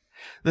car.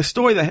 The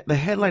story, the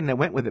headline that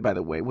went with it, by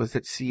the way, was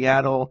that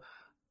Seattle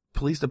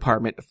Police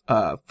Department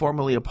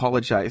formally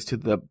apologized to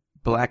the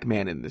black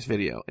man in this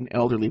video, an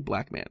elderly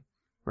black man,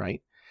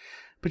 right?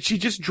 But she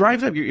just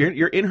drives up.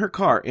 You're in her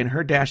car, in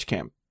her dash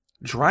cam,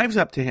 drives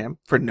up to him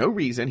for no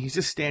reason. He's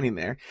just standing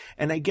there,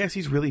 and I guess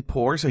he's really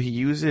poor, so he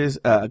uses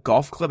a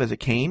golf club as a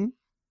cane,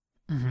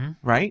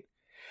 right?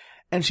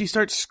 And she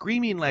starts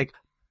screaming like,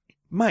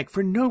 "Mike,"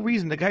 for no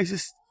reason. The guy's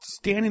just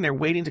standing there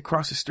waiting to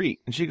cross the street.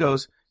 And she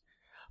goes,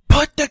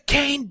 "Put the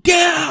cane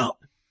down!"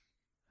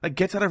 Like,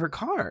 gets out of her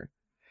car.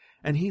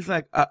 And he's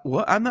like,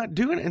 "What? I'm not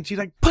doing it." And she's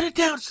like, "Put it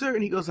down, sir."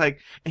 And he goes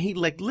like, and he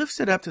like lifts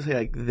it up to say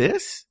like,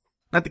 "This?"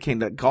 Not the cane,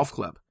 the golf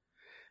club.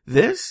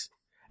 "This?"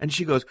 And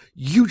she goes,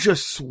 "You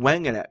just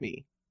swung it at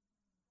me.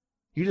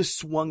 You just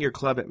swung your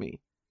club at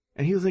me."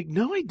 And he was like,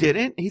 "No, I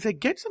didn't." And he's like,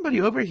 "Get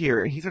somebody over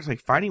here." And he starts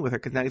like fighting with her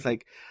because now he's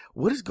like,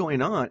 "What is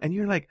going on?" And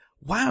you're like,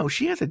 wow,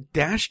 she has a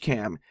dash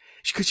cam.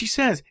 Because she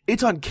says,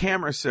 "It's on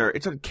camera, sir.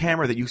 It's on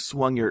camera that you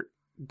swung your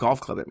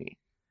golf club at me."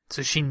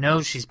 So she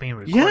knows she's being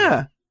recorded.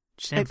 Yeah.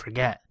 She didn't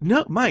forget.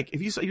 No, Mike,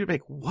 if you saw, you'd be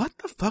like, what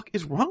the fuck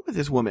is wrong with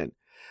this woman?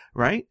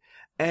 Right?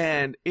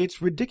 And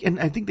it's ridiculous. And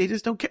I think they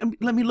just don't care.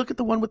 Let me look at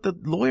the one with the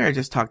lawyer I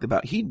just talked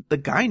about. The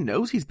guy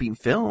knows he's being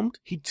filmed.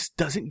 He just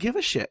doesn't give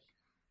a shit.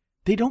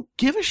 They don't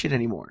give a shit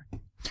anymore.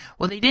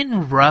 Well, they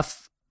didn't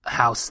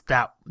roughhouse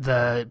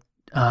the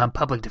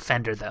public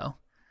defender, though.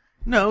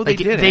 No, they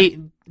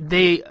didn't.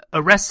 They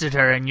arrested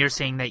her, and you're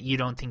saying that you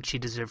don't think she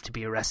deserved to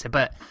be arrested.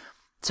 But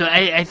so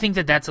I think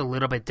that that's a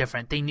little bit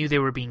different. They knew they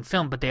were being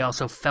filmed, but they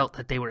also felt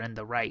that they were in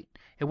the right.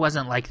 It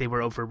wasn't like they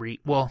were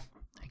well,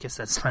 I guess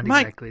that's not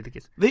Mike, exactly the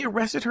case. They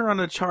arrested her on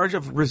a charge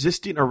of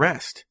resisting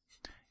arrest.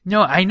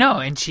 No, I know,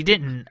 and she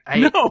didn't.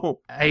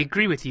 No. I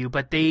agree with you,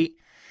 but they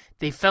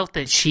felt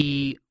that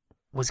she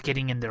was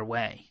getting in their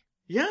way.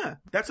 Yeah,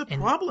 that's a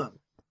problem.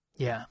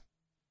 Yeah.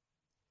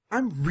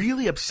 I'm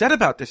really upset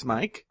about this,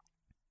 Mike.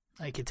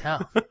 I could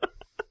tell.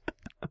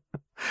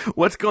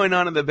 What's going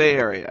on in the Bay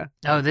Area?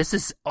 Oh, this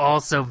is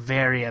also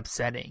very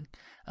upsetting.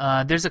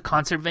 There's a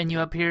concert venue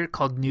up here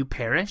called New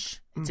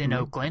Parish. It's in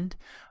Oakland.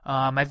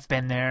 I've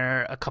been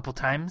there a couple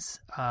times.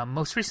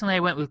 Most recently, I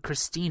went with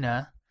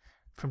Christina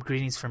from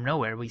Greetings from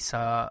Nowhere. We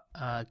saw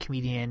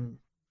comedian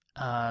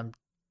Kamau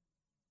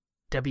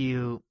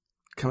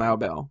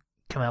Bell.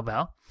 Kamau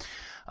Bell.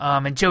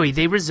 And Joey,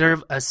 they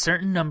reserve a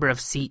certain number of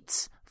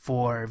seats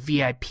for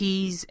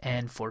VIPs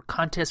and for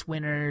contest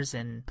winners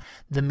and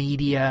the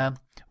media,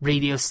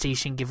 radio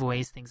station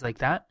giveaways, things like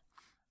that.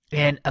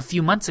 And a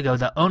few months ago,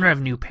 the owner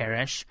of New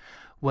Parish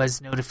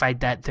was notified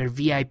that their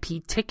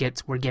VIP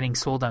tickets were getting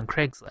sold on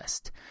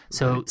Craigslist.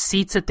 So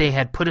seats that they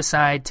had put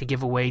aside to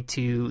give away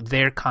to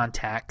their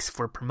contacts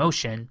for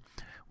promotion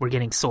were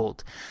getting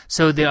sold.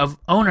 So the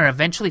owner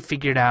eventually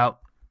figured out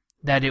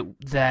that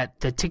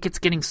the tickets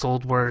getting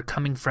sold were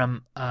coming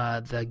from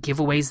the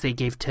giveaways they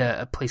gave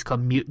to a place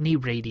called Mutiny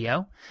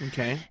Radio.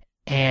 Okay.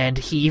 And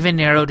he even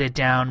narrowed it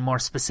down more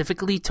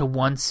specifically to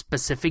one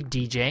specific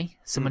DJ,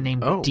 someone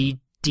named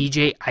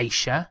DJ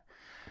Aisha.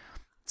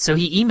 So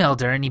he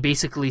emailed her and he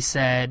basically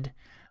said,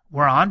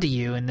 we're on to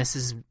you and this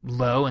is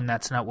low and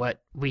that's not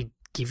what we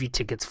give you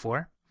tickets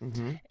for.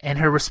 Mm-hmm. And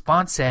her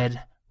response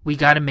said, we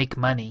got to make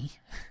money,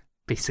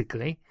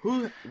 basically.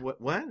 Who?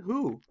 What?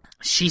 Who?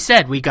 She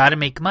said, we got to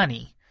make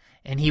money.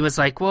 And he was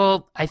like,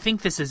 well, I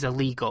think this is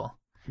illegal.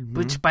 Mm-hmm.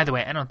 Which, by the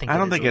way, I don't think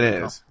it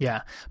is.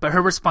 Yeah. But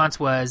her response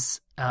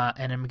was,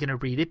 and I'm going to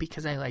read it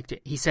because I liked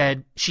it.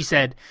 She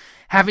said,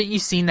 haven't you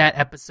seen that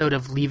episode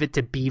of Leave It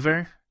to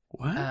Beaver?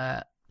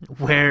 What?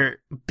 Where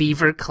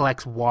Beaver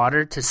collects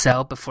water to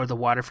sell before the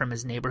water from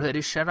his neighborhood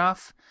is shut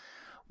off?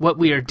 What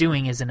we are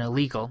doing isn't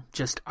illegal,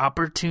 just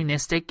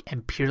opportunistic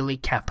and purely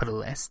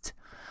capitalist.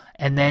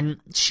 And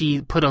then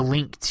she put a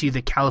link to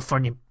the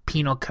California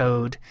Penal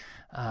Code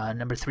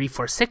number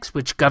 346,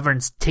 which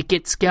governs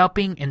ticket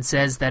scalping and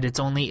says that it's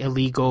only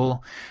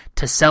illegal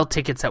to sell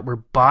tickets that were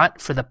bought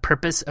for the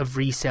purpose of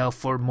resale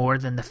for more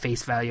than the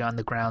face value on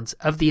the grounds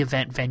of the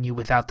event venue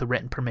without the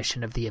written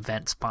permission of the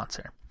event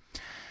sponsor.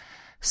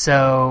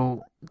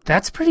 So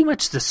that's pretty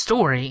much the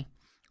story.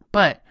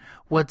 But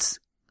what's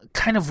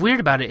kind of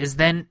weird about it is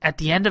then at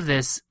the end of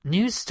this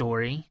news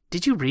story,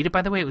 did you read it,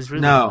 by the way? It was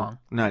really long.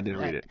 No, I didn't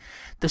read it.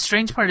 The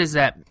strange part is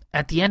that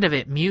at the end of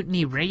it,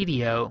 Mutiny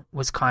Radio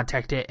was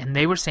contacted, and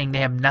they were saying they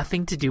have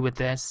nothing to do with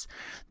this.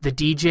 The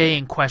DJ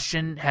in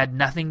question had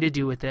nothing to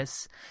do with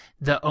this.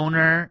 The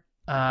owner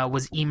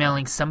was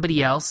emailing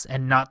somebody else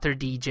and not their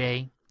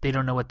DJ. They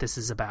don't know what this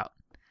is about.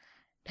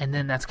 And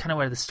then that's kind of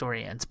where the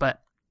story ends.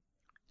 But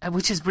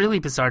which is really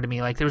bizarre to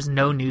me. Like, there was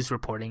no news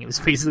reporting. It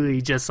was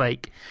basically just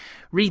like,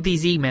 read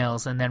these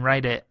emails and then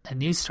write a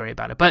news story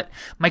about it. But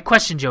my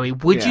question, Joey,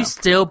 would you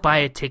still buy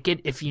a ticket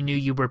if you knew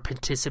you were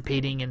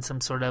participating in some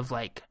sort of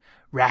like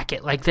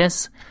racket like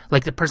this?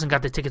 Like the person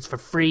got the tickets for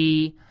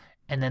free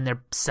and then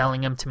they're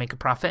selling them to make a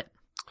profit?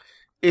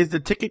 Is the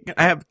ticket,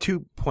 I have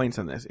 2 points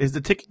on this. Is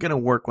the ticket going to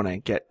work when I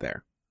get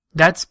there?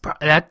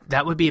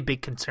 That would be a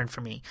big concern for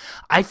me.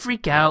 I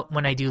freak out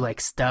when I do like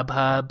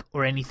StubHub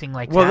or anything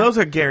like that. Well, those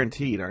are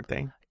guaranteed, aren't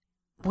they?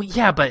 Well,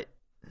 yeah, but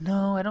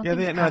no, I don't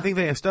think. I think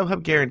they have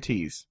StubHub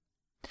guarantees.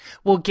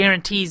 Well,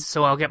 guarantees,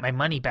 so I'll get my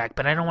money back,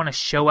 but I don't want to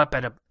show up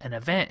at an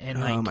event and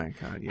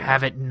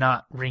have it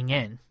not ring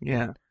in.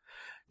 Yeah.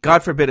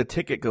 God forbid a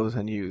ticket goes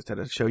unused at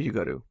a show you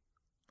go to.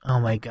 Oh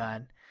my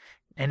God.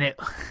 And it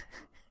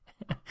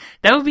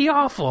that would be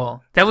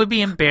awful. That would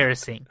be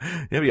embarrassing.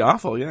 It'd be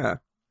awful, yeah.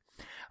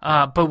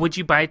 But would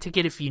you buy a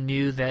ticket if you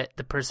knew that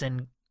the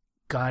person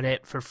got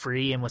it for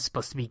free and was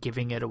supposed to be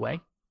giving it away?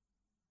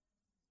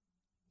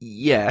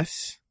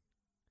 Yes.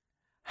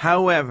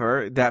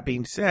 However, that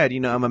being said,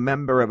 I'm a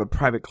member of a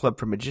private club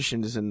for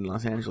magicians in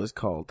Los Angeles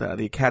called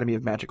the Academy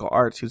of Magical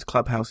Arts, whose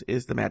clubhouse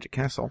is the Magic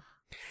Castle.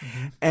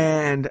 Mm-hmm.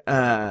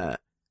 And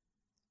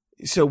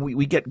so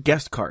we get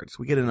guest cards.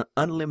 We get an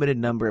unlimited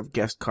number of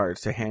guest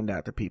cards to hand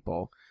out to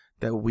people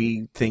that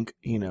we think,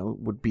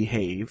 would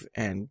behave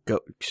and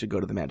should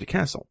go to the Magic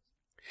Castle.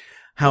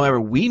 However,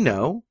 we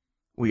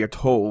are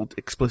told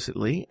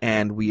explicitly,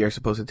 and we are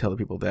supposed to tell the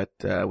people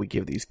that we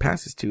give these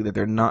passes to that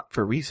they're not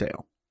for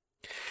resale.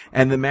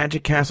 And the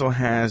Magic Castle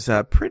has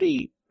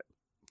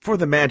for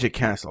the Magic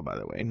Castle, by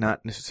the way,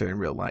 not necessarily in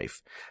real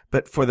life,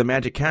 but for the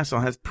Magic Castle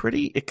has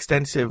pretty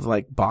extensive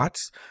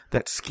bots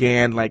that it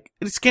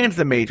scans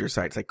the major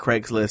sites like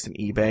Craigslist and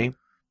eBay.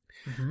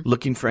 Mm-hmm.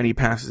 Looking for any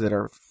passes that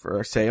are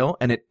for sale,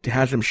 and it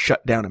has them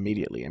shut down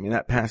immediately. I mean,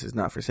 that pass is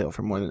not for sale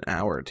for more than an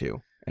hour or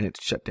two, and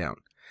it's shut down.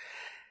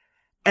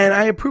 And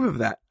I approve of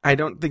that. I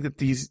don't think that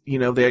these,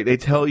 they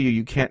tell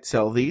you can't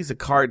sell these. The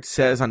card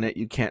says on it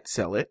you can't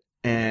sell it,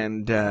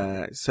 and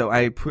so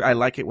I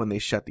like it when they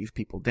shut these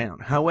people down.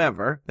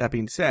 However, that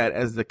being said,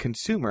 as the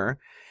consumer,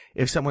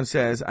 if someone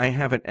says, I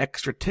have an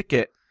extra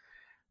ticket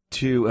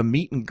to a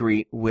meet and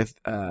greet with,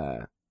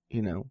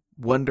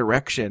 One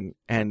Direction,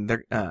 and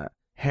they're,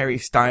 Harry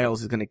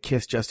Styles is going to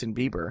kiss Justin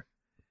Bieber,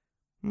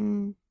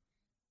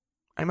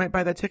 I might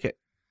buy that ticket.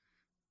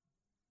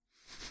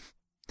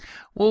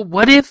 Well,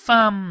 what if,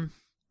 What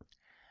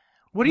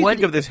do you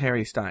think of this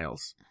Harry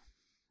Styles?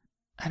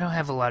 I don't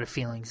have a lot of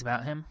feelings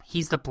about him.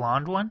 He's the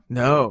blonde one?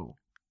 No,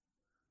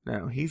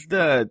 he's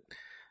the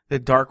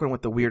dark one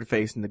with the weird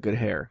face and the good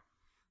hair.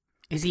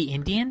 Is he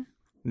Indian?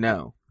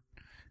 No.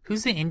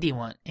 Who's the Indian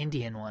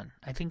one?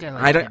 I think I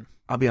like him.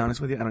 I'll be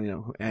honest with you. I don't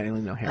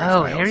know Harry Styles.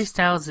 Oh, Harry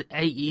Styles,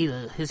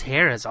 his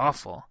hair is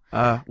awful.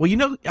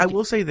 Well, I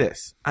will say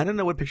this. I don't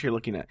know what picture you're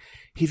looking at.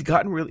 He's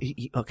gotten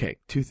really... okay,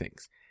 2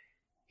 things.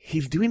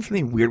 He's doing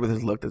something weird with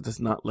his look that does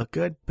not look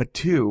good. But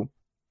 2,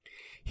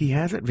 he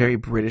has that very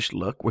British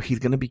look where he's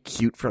going to be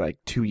cute for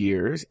 2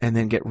 years and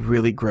then get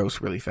really gross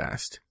really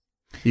fast.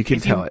 You can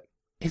tell it.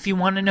 If you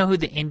want to know who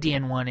the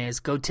Indian one is,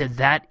 go to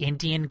that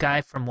Indian guy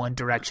from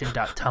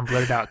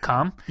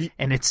onedirection.tumblr.com,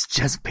 and it's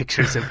just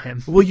pictures of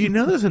him. Well,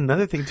 there's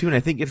another thing, too, and I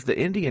think it's the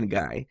Indian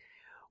guy,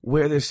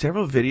 where there's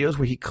several videos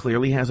where he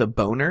clearly has a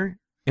boner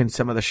in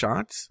some of the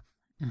shots.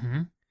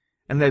 Mm-hmm.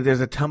 And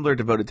there's a Tumblr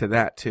devoted to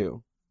that,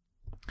 too.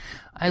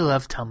 I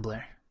love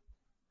Tumblr.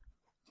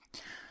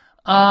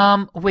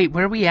 Wait,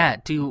 where are we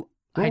at? Do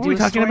What I were do we a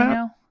talking story about?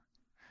 now?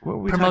 What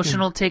were we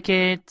Promotional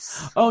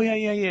tickets. Oh,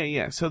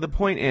 yeah. So the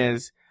point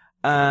is,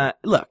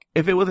 look,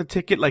 if it was a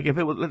ticket, like if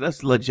it was,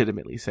 let's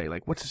legitimately say,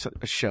 like, what's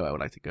a show I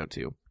would like to go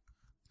to?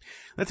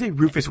 Let's say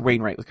Rufus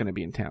Wainwright was going to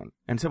be in town,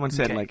 and someone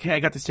said, Okay. like, hey, I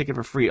got this ticket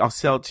for free. I'll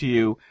sell it to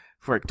you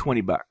for like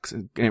 $20,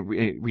 and it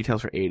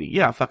retails for $80.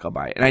 Yeah, fuck, I'll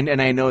buy it.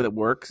 And I know that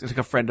works. It's like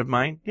a friend of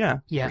mine. Yeah,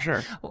 Yeah. for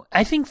sure. Well,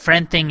 I think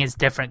friend thing is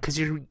different because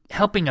you're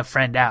helping a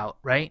friend out,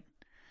 right?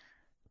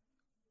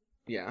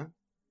 Yeah.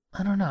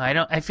 I don't know.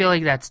 I feel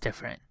like that's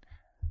different.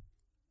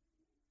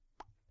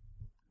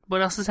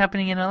 What else is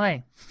happening in LA?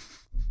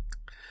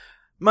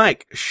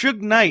 Mike,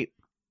 Suge Knight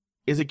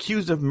is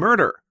accused of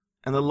murder,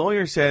 and the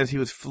lawyer says he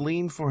was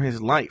fleeing for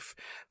his life.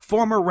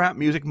 Former rap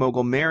music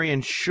mogul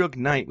Marion Suge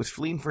Knight was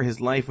fleeing for his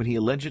life when he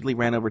allegedly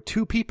ran over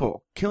two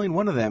people, killing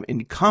one of them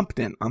in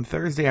Compton on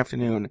Thursday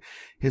afternoon,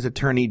 his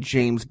attorney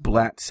James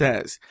Blatt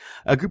says.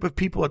 A group of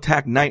people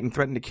attacked Knight and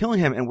threatened to kill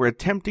him and were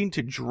attempting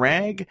to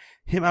drag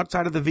him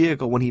outside of the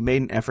vehicle when he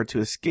made an effort to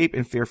escape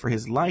in fear for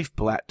his life,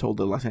 Blatt told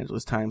the Los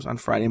Angeles Times on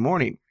Friday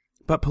morning.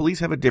 But police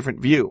have a different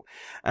view.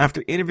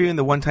 After interviewing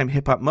the one-time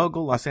hip-hop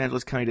mogul, Los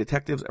Angeles County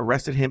detectives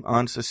arrested him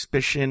on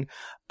suspicion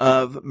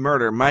of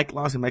murder. Mike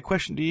Lawson, my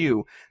question to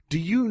you, do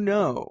you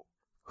know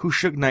who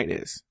Suge Knight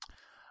is?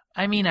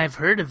 I mean, I've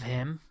heard of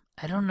him.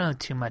 I don't know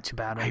too much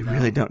about him. I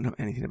really don't know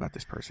anything about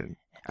this person.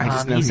 I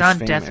just know he's he's on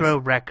famous. Death Row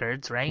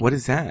Records, right? What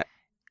is that?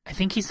 I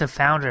think he's the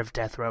founder of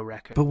Death Row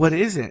Records. But what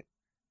is it?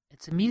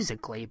 It's a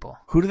music label.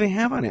 Who do they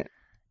have on it?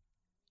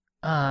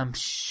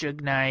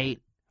 Suge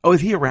Knight. Oh,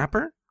 is he a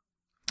rapper?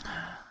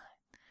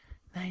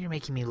 Now you're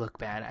making me look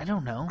bad. I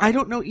don't know. I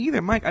don't know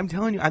either, Mike. I'm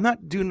telling you, I'm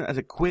not doing it as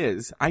a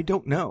quiz. I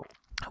don't know.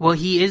 Well,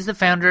 he is the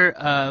founder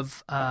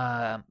of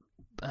Death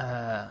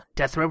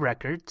Row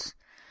Records,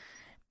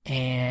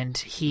 and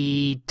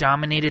he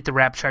dominated the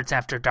rap charts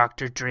after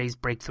Dr. Dre's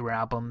breakthrough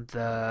album,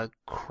 The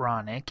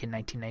Chronic, in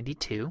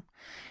 1992.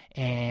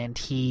 And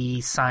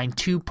he signed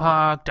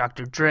Tupac,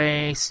 Dr.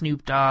 Dre,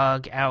 Snoop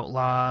Dogg,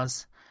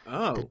 Outlawz,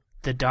 Oh,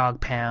 the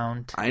Dog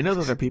Pound. I know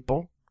those are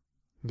people.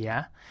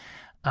 Yeah.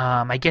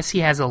 I guess he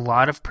has a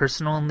lot of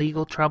personal and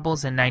legal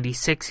troubles. In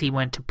 96, he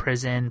went to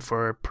prison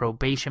for a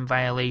probation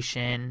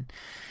violation.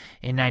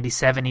 In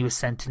 97, he was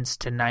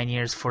sentenced to 9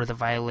 years for the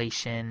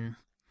violation.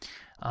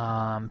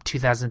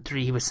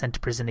 2003, he was sent to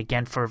prison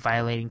again for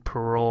violating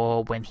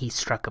parole when he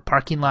struck a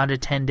parking lot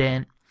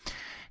attendant.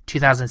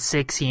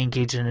 2006, he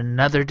engaged in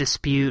another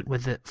dispute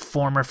with a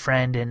former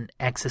friend and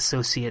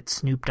ex-associate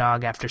Snoop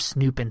Dogg after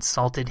Snoop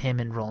insulted him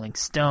in Rolling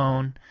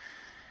Stone.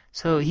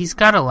 So he's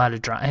got a lot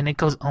of drama, and it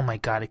goes, oh my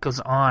God, it goes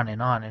on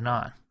and on and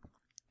on.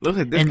 Look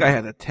at this guy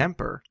has a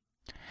temper.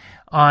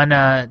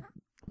 On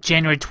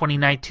January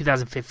 29,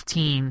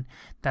 2015,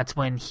 that's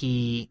when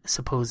he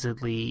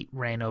supposedly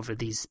ran over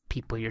these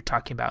people you're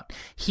talking about.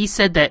 He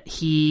said that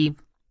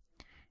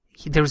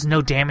there was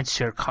no damage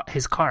to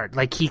his car.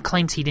 Like, he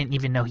claims he didn't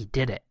even know he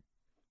did it.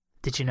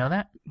 Did you know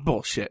that?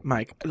 Bullshit,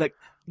 Mike.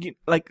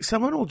 Like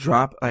someone will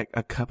drop like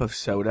a cup of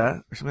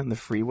soda or something in the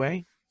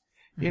freeway,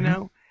 you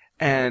know,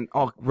 and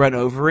I'll run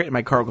over it and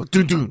my car will go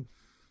doo-doo,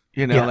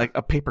 you know, like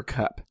a paper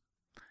cup,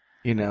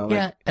 you know.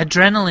 Yeah,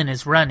 adrenaline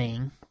is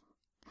running.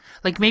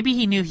 Like, maybe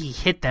he knew he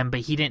hit them,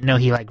 but he didn't know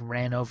he, like,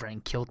 ran over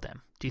and killed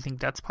them. Do you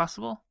think that's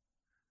possible?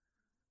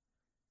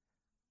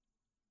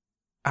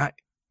 I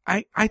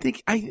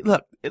think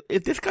look,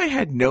 if this guy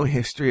had no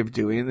history of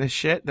doing this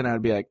shit, then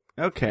I'd be like,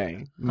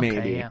 okay, maybe.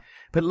 Okay, yeah.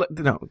 But look,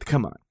 no,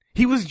 come on.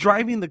 He was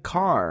driving the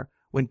car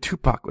when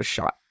Tupac was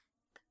shot.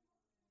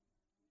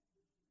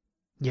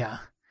 Yeah.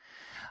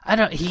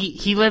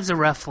 He lives a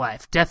rough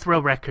life. Death Row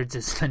Records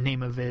is the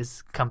name of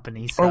his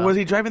company. So. Or was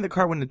he driving the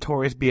car when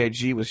Notorious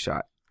B.I.G. was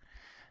shot?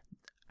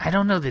 I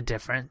don't know the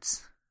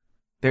difference.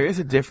 There is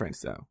a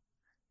difference, though.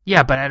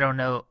 Yeah, but I don't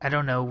know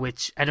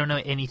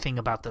anything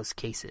about those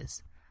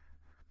cases.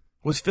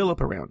 Was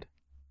Philip around?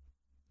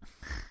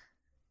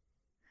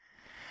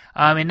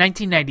 In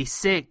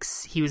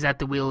 1996, he was at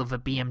the wheel of a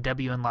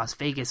BMW in Las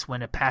Vegas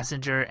when a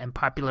passenger and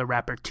popular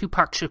rapper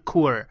Tupac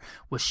Shakur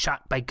was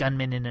shot by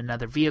gunmen in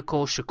another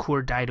vehicle.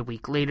 Shakur died a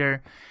week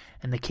later,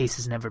 and the case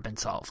has never been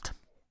solved.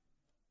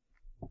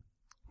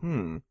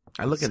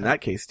 I look in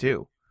that case,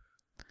 too.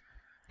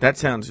 That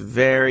sounds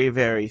very,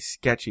 very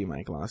sketchy,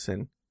 Mike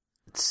Lawson.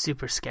 It's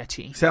super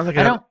sketchy. Sounds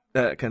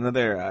like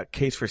another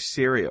case for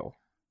Serial.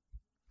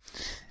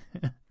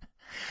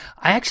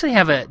 I actually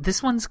have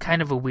this one's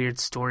kind of a weird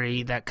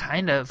story that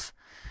kind of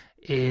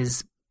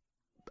is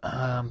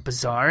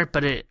bizarre,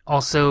 but it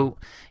also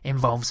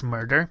involves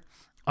murder.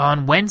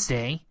 On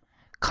Wednesday,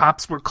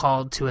 cops were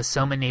called to a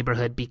Soma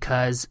neighborhood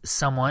because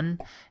someone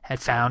had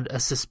found a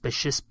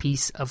suspicious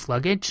piece of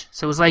luggage.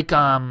 So it was like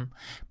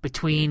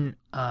between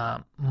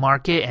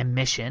Market and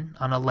Mission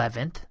on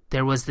 11th,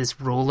 there was this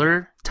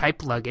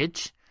roller-type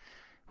luggage.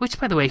 Which,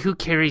 by the way, who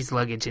carries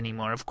luggage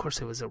anymore? Of course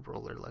it was a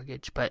roller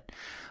luggage. But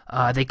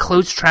they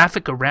closed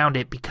traffic around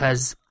it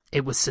because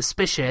it was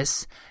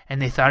suspicious and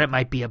they thought it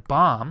might be a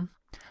bomb.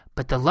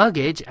 but the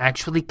luggage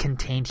actually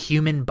contained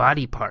human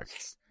body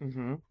parts.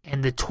 Mm-hmm.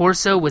 And the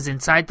torso was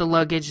inside the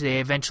luggage. They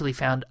eventually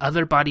found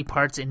other body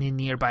parts in a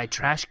nearby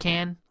trash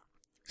can.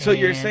 So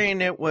you're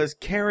saying it was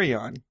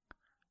carry-on?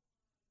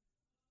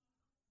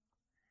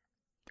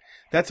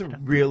 That's a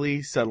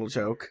really subtle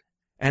joke,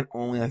 and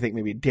only I think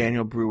maybe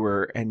Daniel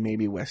Brewer and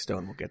maybe Wes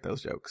Stone will get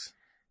those jokes.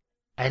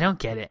 I don't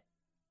get it.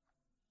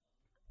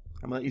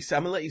 I'm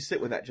gonna let you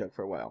sit with that joke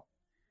for a while.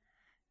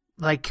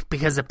 Like,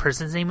 because the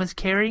person's name was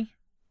Carrie?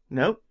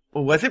 Nope.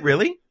 Well, was it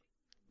really?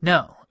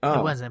 No, Oh.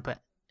 it wasn't. But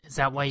is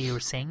that why you were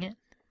saying it?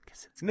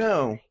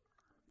 No.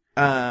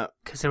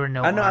 Because there were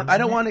no. I arms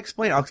don't in want to it?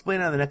 explain. I'll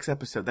explain it on the next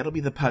episode. That'll be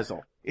the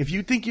puzzle. If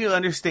you think you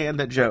understand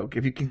that joke,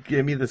 if you can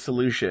give me the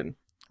solution.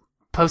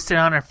 Post it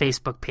on our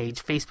Facebook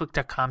page,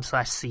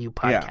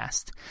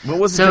 facebook.com/CUpodcast. What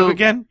was the joke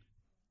again?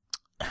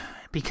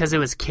 Because it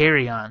was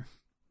Carry On.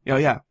 Oh,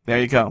 yeah. There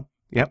you go.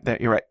 Yep,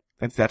 you're right.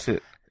 That's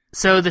it.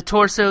 So the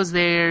torso's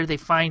there. They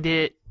find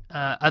it.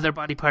 Other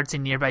body parts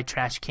in nearby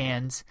trash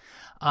cans.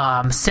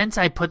 Since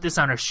I put this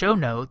on our show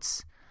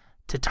notes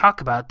to talk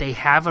about, they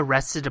have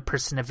arrested a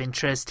person of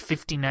interest,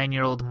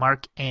 59-year-old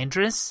Mark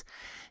Andrus.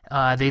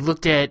 They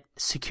looked at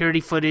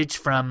security footage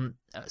from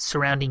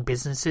surrounding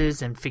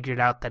businesses and figured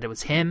out that it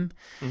was him.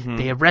 Mm-hmm.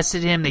 They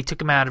arrested him. They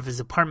took him out of his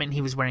apartment.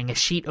 He was wearing a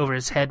sheet over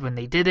his head when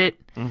they did it.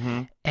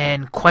 Mm-hmm.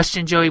 And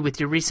question, Joey, with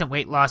your recent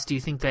weight loss, do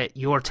you think that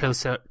your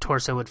torso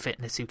would fit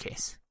in a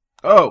suitcase?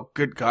 Oh,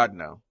 good God,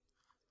 no.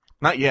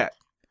 Not yet.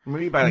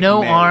 Maybe by like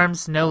no May.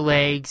 arms, no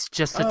legs,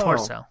 just a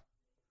torso.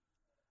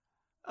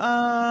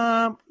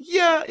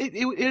 Yeah,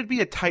 it'd be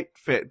a tight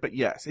fit, but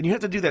yes. And you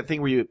have to do that thing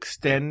where you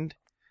extend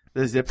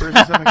the zippers and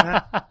stuff like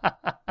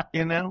that.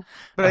 You know?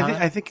 But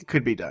I think it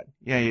could be done.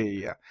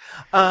 Yeah.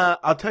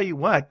 I'll tell you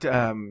what,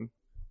 I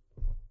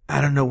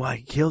don't know why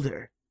he killed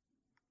her,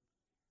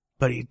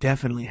 but he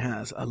definitely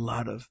has a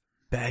lot of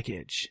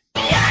baggage.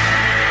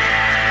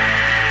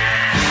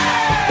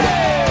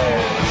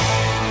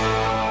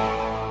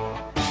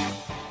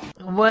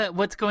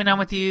 What's going on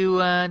with you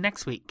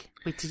next week?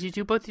 Wait, did you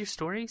do both your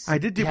stories? I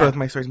did do both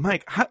my stories.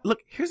 Mike, look,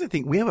 here's the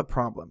thing. We have a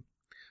problem.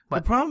 What?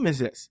 The problem is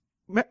this.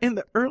 In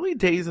the early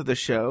days of the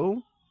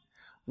show,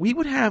 we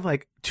would have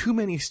like too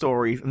many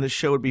stories and the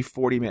show would be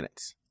 40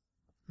 minutes.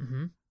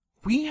 Mm-hmm.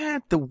 We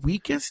had the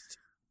weakest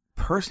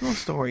personal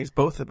stories,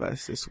 both of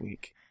us, this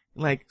week.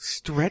 Like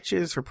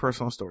stretches for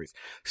personal stories,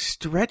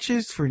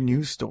 stretches for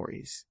news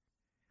stories.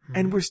 Mm-hmm.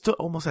 And we're still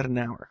almost at an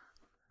hour.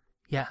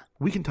 Yeah.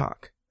 We can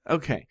talk.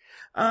 Okay.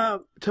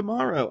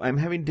 Tomorrow I'm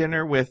having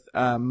dinner with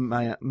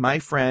my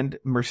friend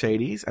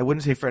Mercedes. I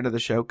wouldn't say friend of the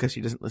show because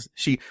she doesn't listen.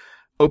 She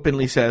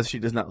openly says she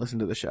does not listen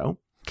to the show.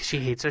 Because she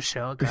hates our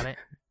show. Got it.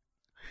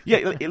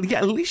 Yeah.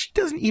 At least she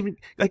doesn't even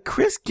like.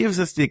 Chris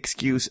gives us the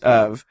excuse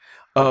of,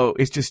 "Oh,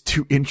 it's just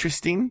too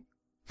interesting."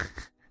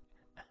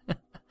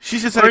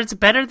 She's just or like, it's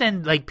better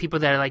than like people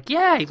that are like,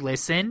 "Yeah, I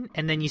listen,"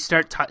 and then you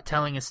start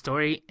telling a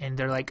story, and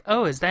they're like,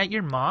 "Oh, is that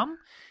your mom?"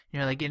 And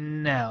you're like,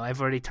 "No,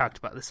 I've already talked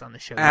about this on the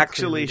show."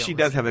 Actually, she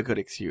does have a good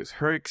excuse.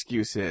 Her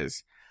excuse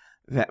is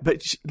that,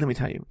 but let me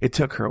tell you, it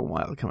took her a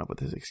while to come up with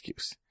this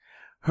excuse.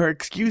 Her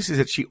excuse is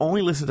that she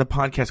only listens to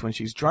podcasts when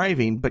she's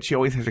driving, but she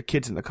always has her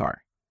kids in the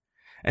car.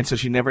 And so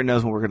she never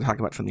knows when we're going to talk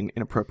about something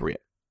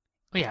inappropriate.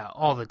 Well, yeah,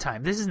 all the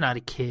time. This is not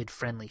a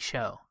kid-friendly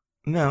show.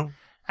 No.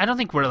 I don't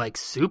think we're like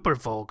super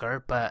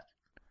vulgar, but...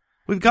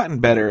 We've gotten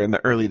better in the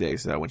early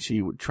days, though. When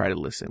she would try to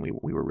listen,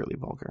 we were really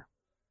vulgar.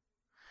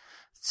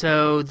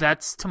 So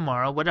that's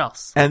tomorrow. What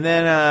else? And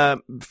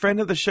then friend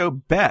of the show,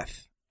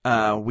 Beth.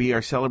 We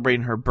are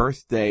celebrating her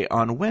birthday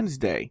on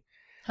Wednesday.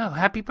 Oh,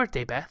 happy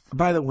birthday, Beth.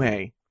 By the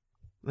way,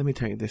 let me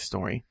tell you this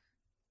story.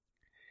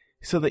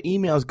 So the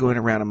email's going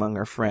around among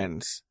our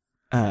friends.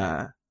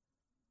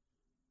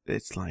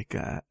 It's like,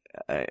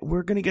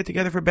 we're going to get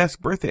together for Beth's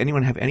birthday.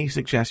 Anyone have any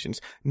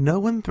suggestions? No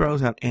one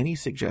throws out any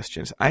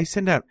suggestions. I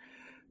send out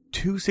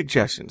 2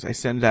 suggestions. I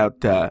send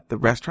out the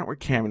restaurant where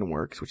Cameron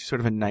works, which is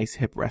sort of a nice,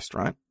 hip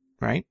restaurant,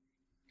 right?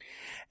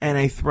 And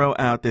I throw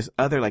out this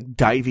other, like,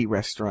 divey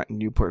restaurant in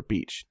Newport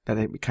Beach that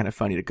would be kind of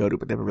funny to go to,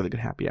 but they have a really good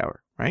happy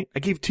hour, right? I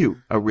gave 2,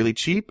 a really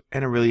cheap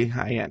and a really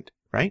high-end,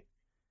 right?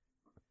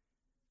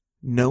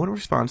 No one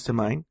responds to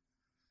mine.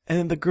 And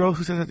then the girl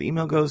who sends out the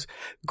email goes,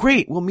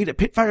 "Great, we'll meet at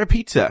Pitfire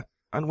Pizza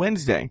on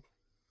Wednesday."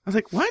 I was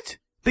like, what?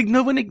 Like,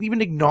 no one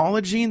even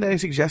acknowledging that I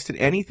suggested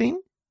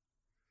anything?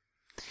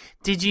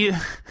 Did you...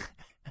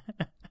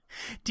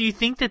 Do you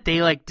think that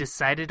they, like,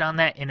 decided on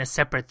that in a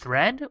separate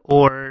thread,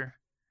 or...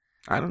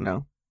 I don't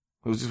know.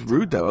 It was just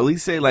rude, though. At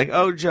least say, like,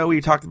 "Oh, Joe,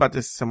 we talked about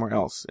this somewhere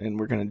else, and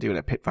we're going to do it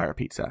at Pitfire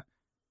Pizza."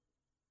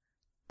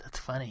 That's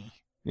funny.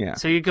 Yeah.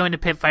 So you're going to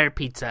Pitfire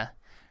Pizza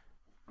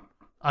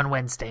on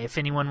Wednesday. If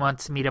anyone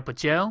wants to meet up with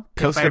Joe,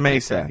 Costa Pitfire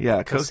Mesa. Pizza.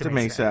 Yeah, Costa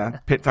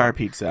Mesa, Pitfire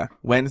Pizza.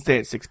 Wednesday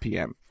at 6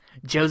 p.m.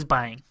 Joe's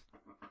buying.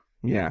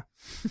 Yeah.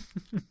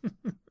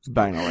 He's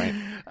buying all right.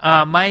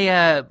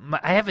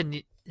 I have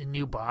a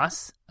new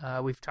boss.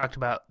 We've talked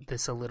about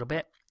this a little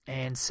bit.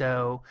 And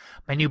so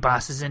my new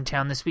boss is in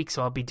town this week,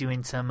 so I'll be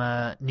doing some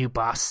new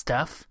boss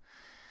stuff.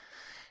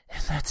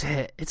 That's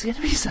it. It's going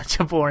to be such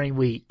a boring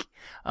week.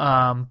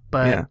 But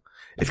yeah,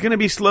 it's going to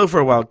be slow for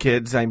a while,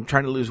 kids. I'm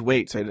trying to lose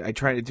weight, so I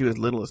try to do as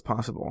little as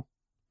possible.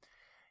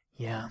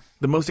 Yeah.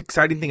 The most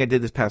exciting thing I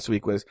did this past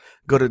week was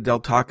go to Del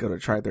Taco to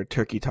try their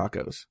turkey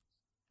tacos.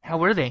 How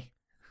were they?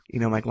 You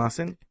know Mike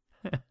Lawson?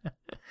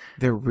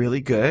 They're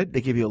really good.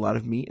 They give you a lot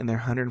of meat, and they're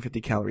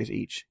 150 calories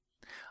each.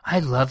 I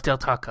love Del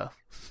Taco.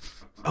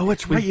 Oh,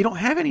 that's right. You don't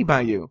have any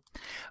by you.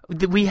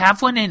 We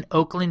have one in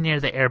Oakland near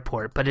the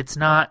airport, but it's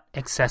not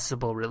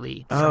accessible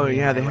really. Oh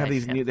yeah, they have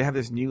They have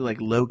this new like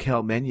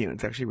low-cal menu.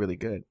 It's actually really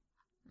good.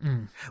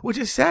 Which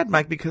is sad,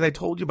 Mike, because I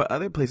told you about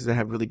other places that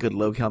have really good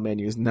low-cal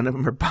menus. None of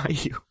them are by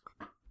you.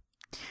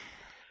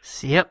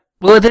 Yep.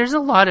 Well, there's a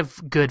lot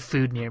of good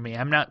food near me.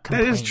 I'm not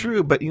complaining. That is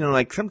true, but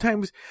like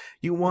sometimes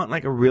you want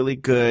like a really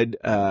good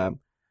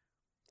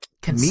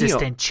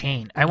consistent meal.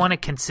 Chain. I want a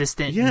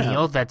consistent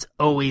meal that's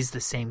always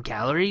the same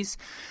calories.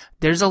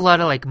 There's a lot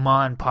of like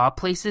ma and pop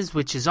places,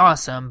 which is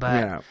awesome,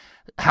 but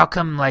how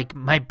come like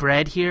my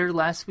bread here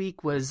last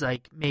week was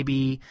like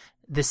maybe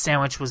the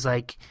sandwich was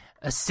like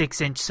a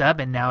 6-inch sub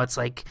and now it's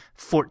like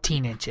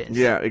 14 inches.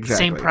 Yeah,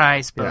 exactly. Same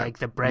price, but like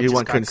the bread you just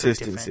want got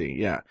consistency.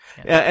 Yeah.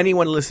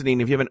 Anyone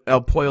listening, if you have an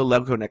El Pollo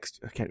Loco I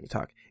can't even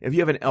talk. If you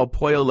have an El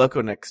Pollo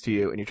Loco next to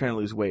you and you're trying to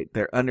lose weight,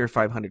 their under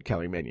 500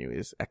 calorie menu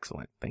is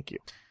excellent. Thank you.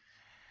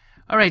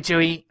 All right,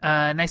 Joey.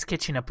 Nice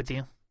catching up with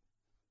you.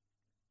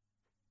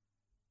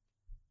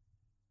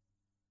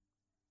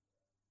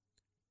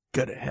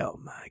 Go to hell,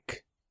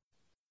 Mike.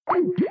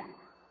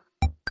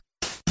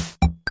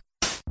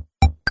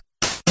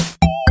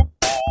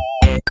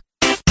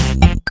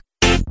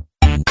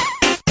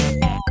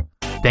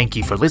 Thank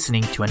you for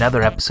listening to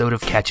another episode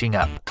of Catching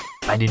Up.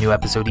 Find a new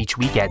episode each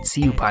week at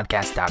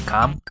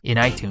cupodcast.com, in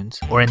iTunes,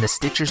 or in the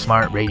Stitcher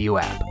Smart Radio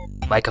app.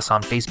 Like us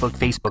on Facebook,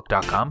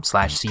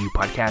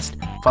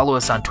 facebook.com/cupodcast. Follow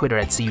us on Twitter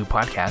at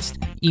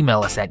cupodcast.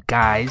 Email us at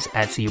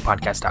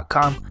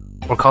guys@cupodcast.com.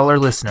 Or call our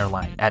listener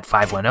line at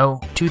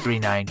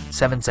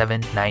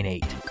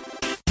 510-239-7798.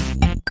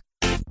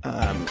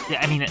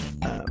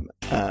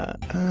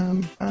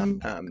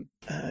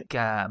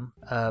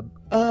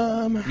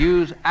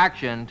 Use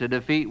action to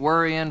defeat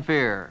worry and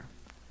fear.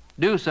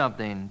 Do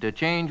something to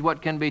change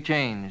what can be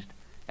changed,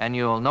 and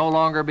you'll no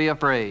longer be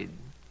afraid.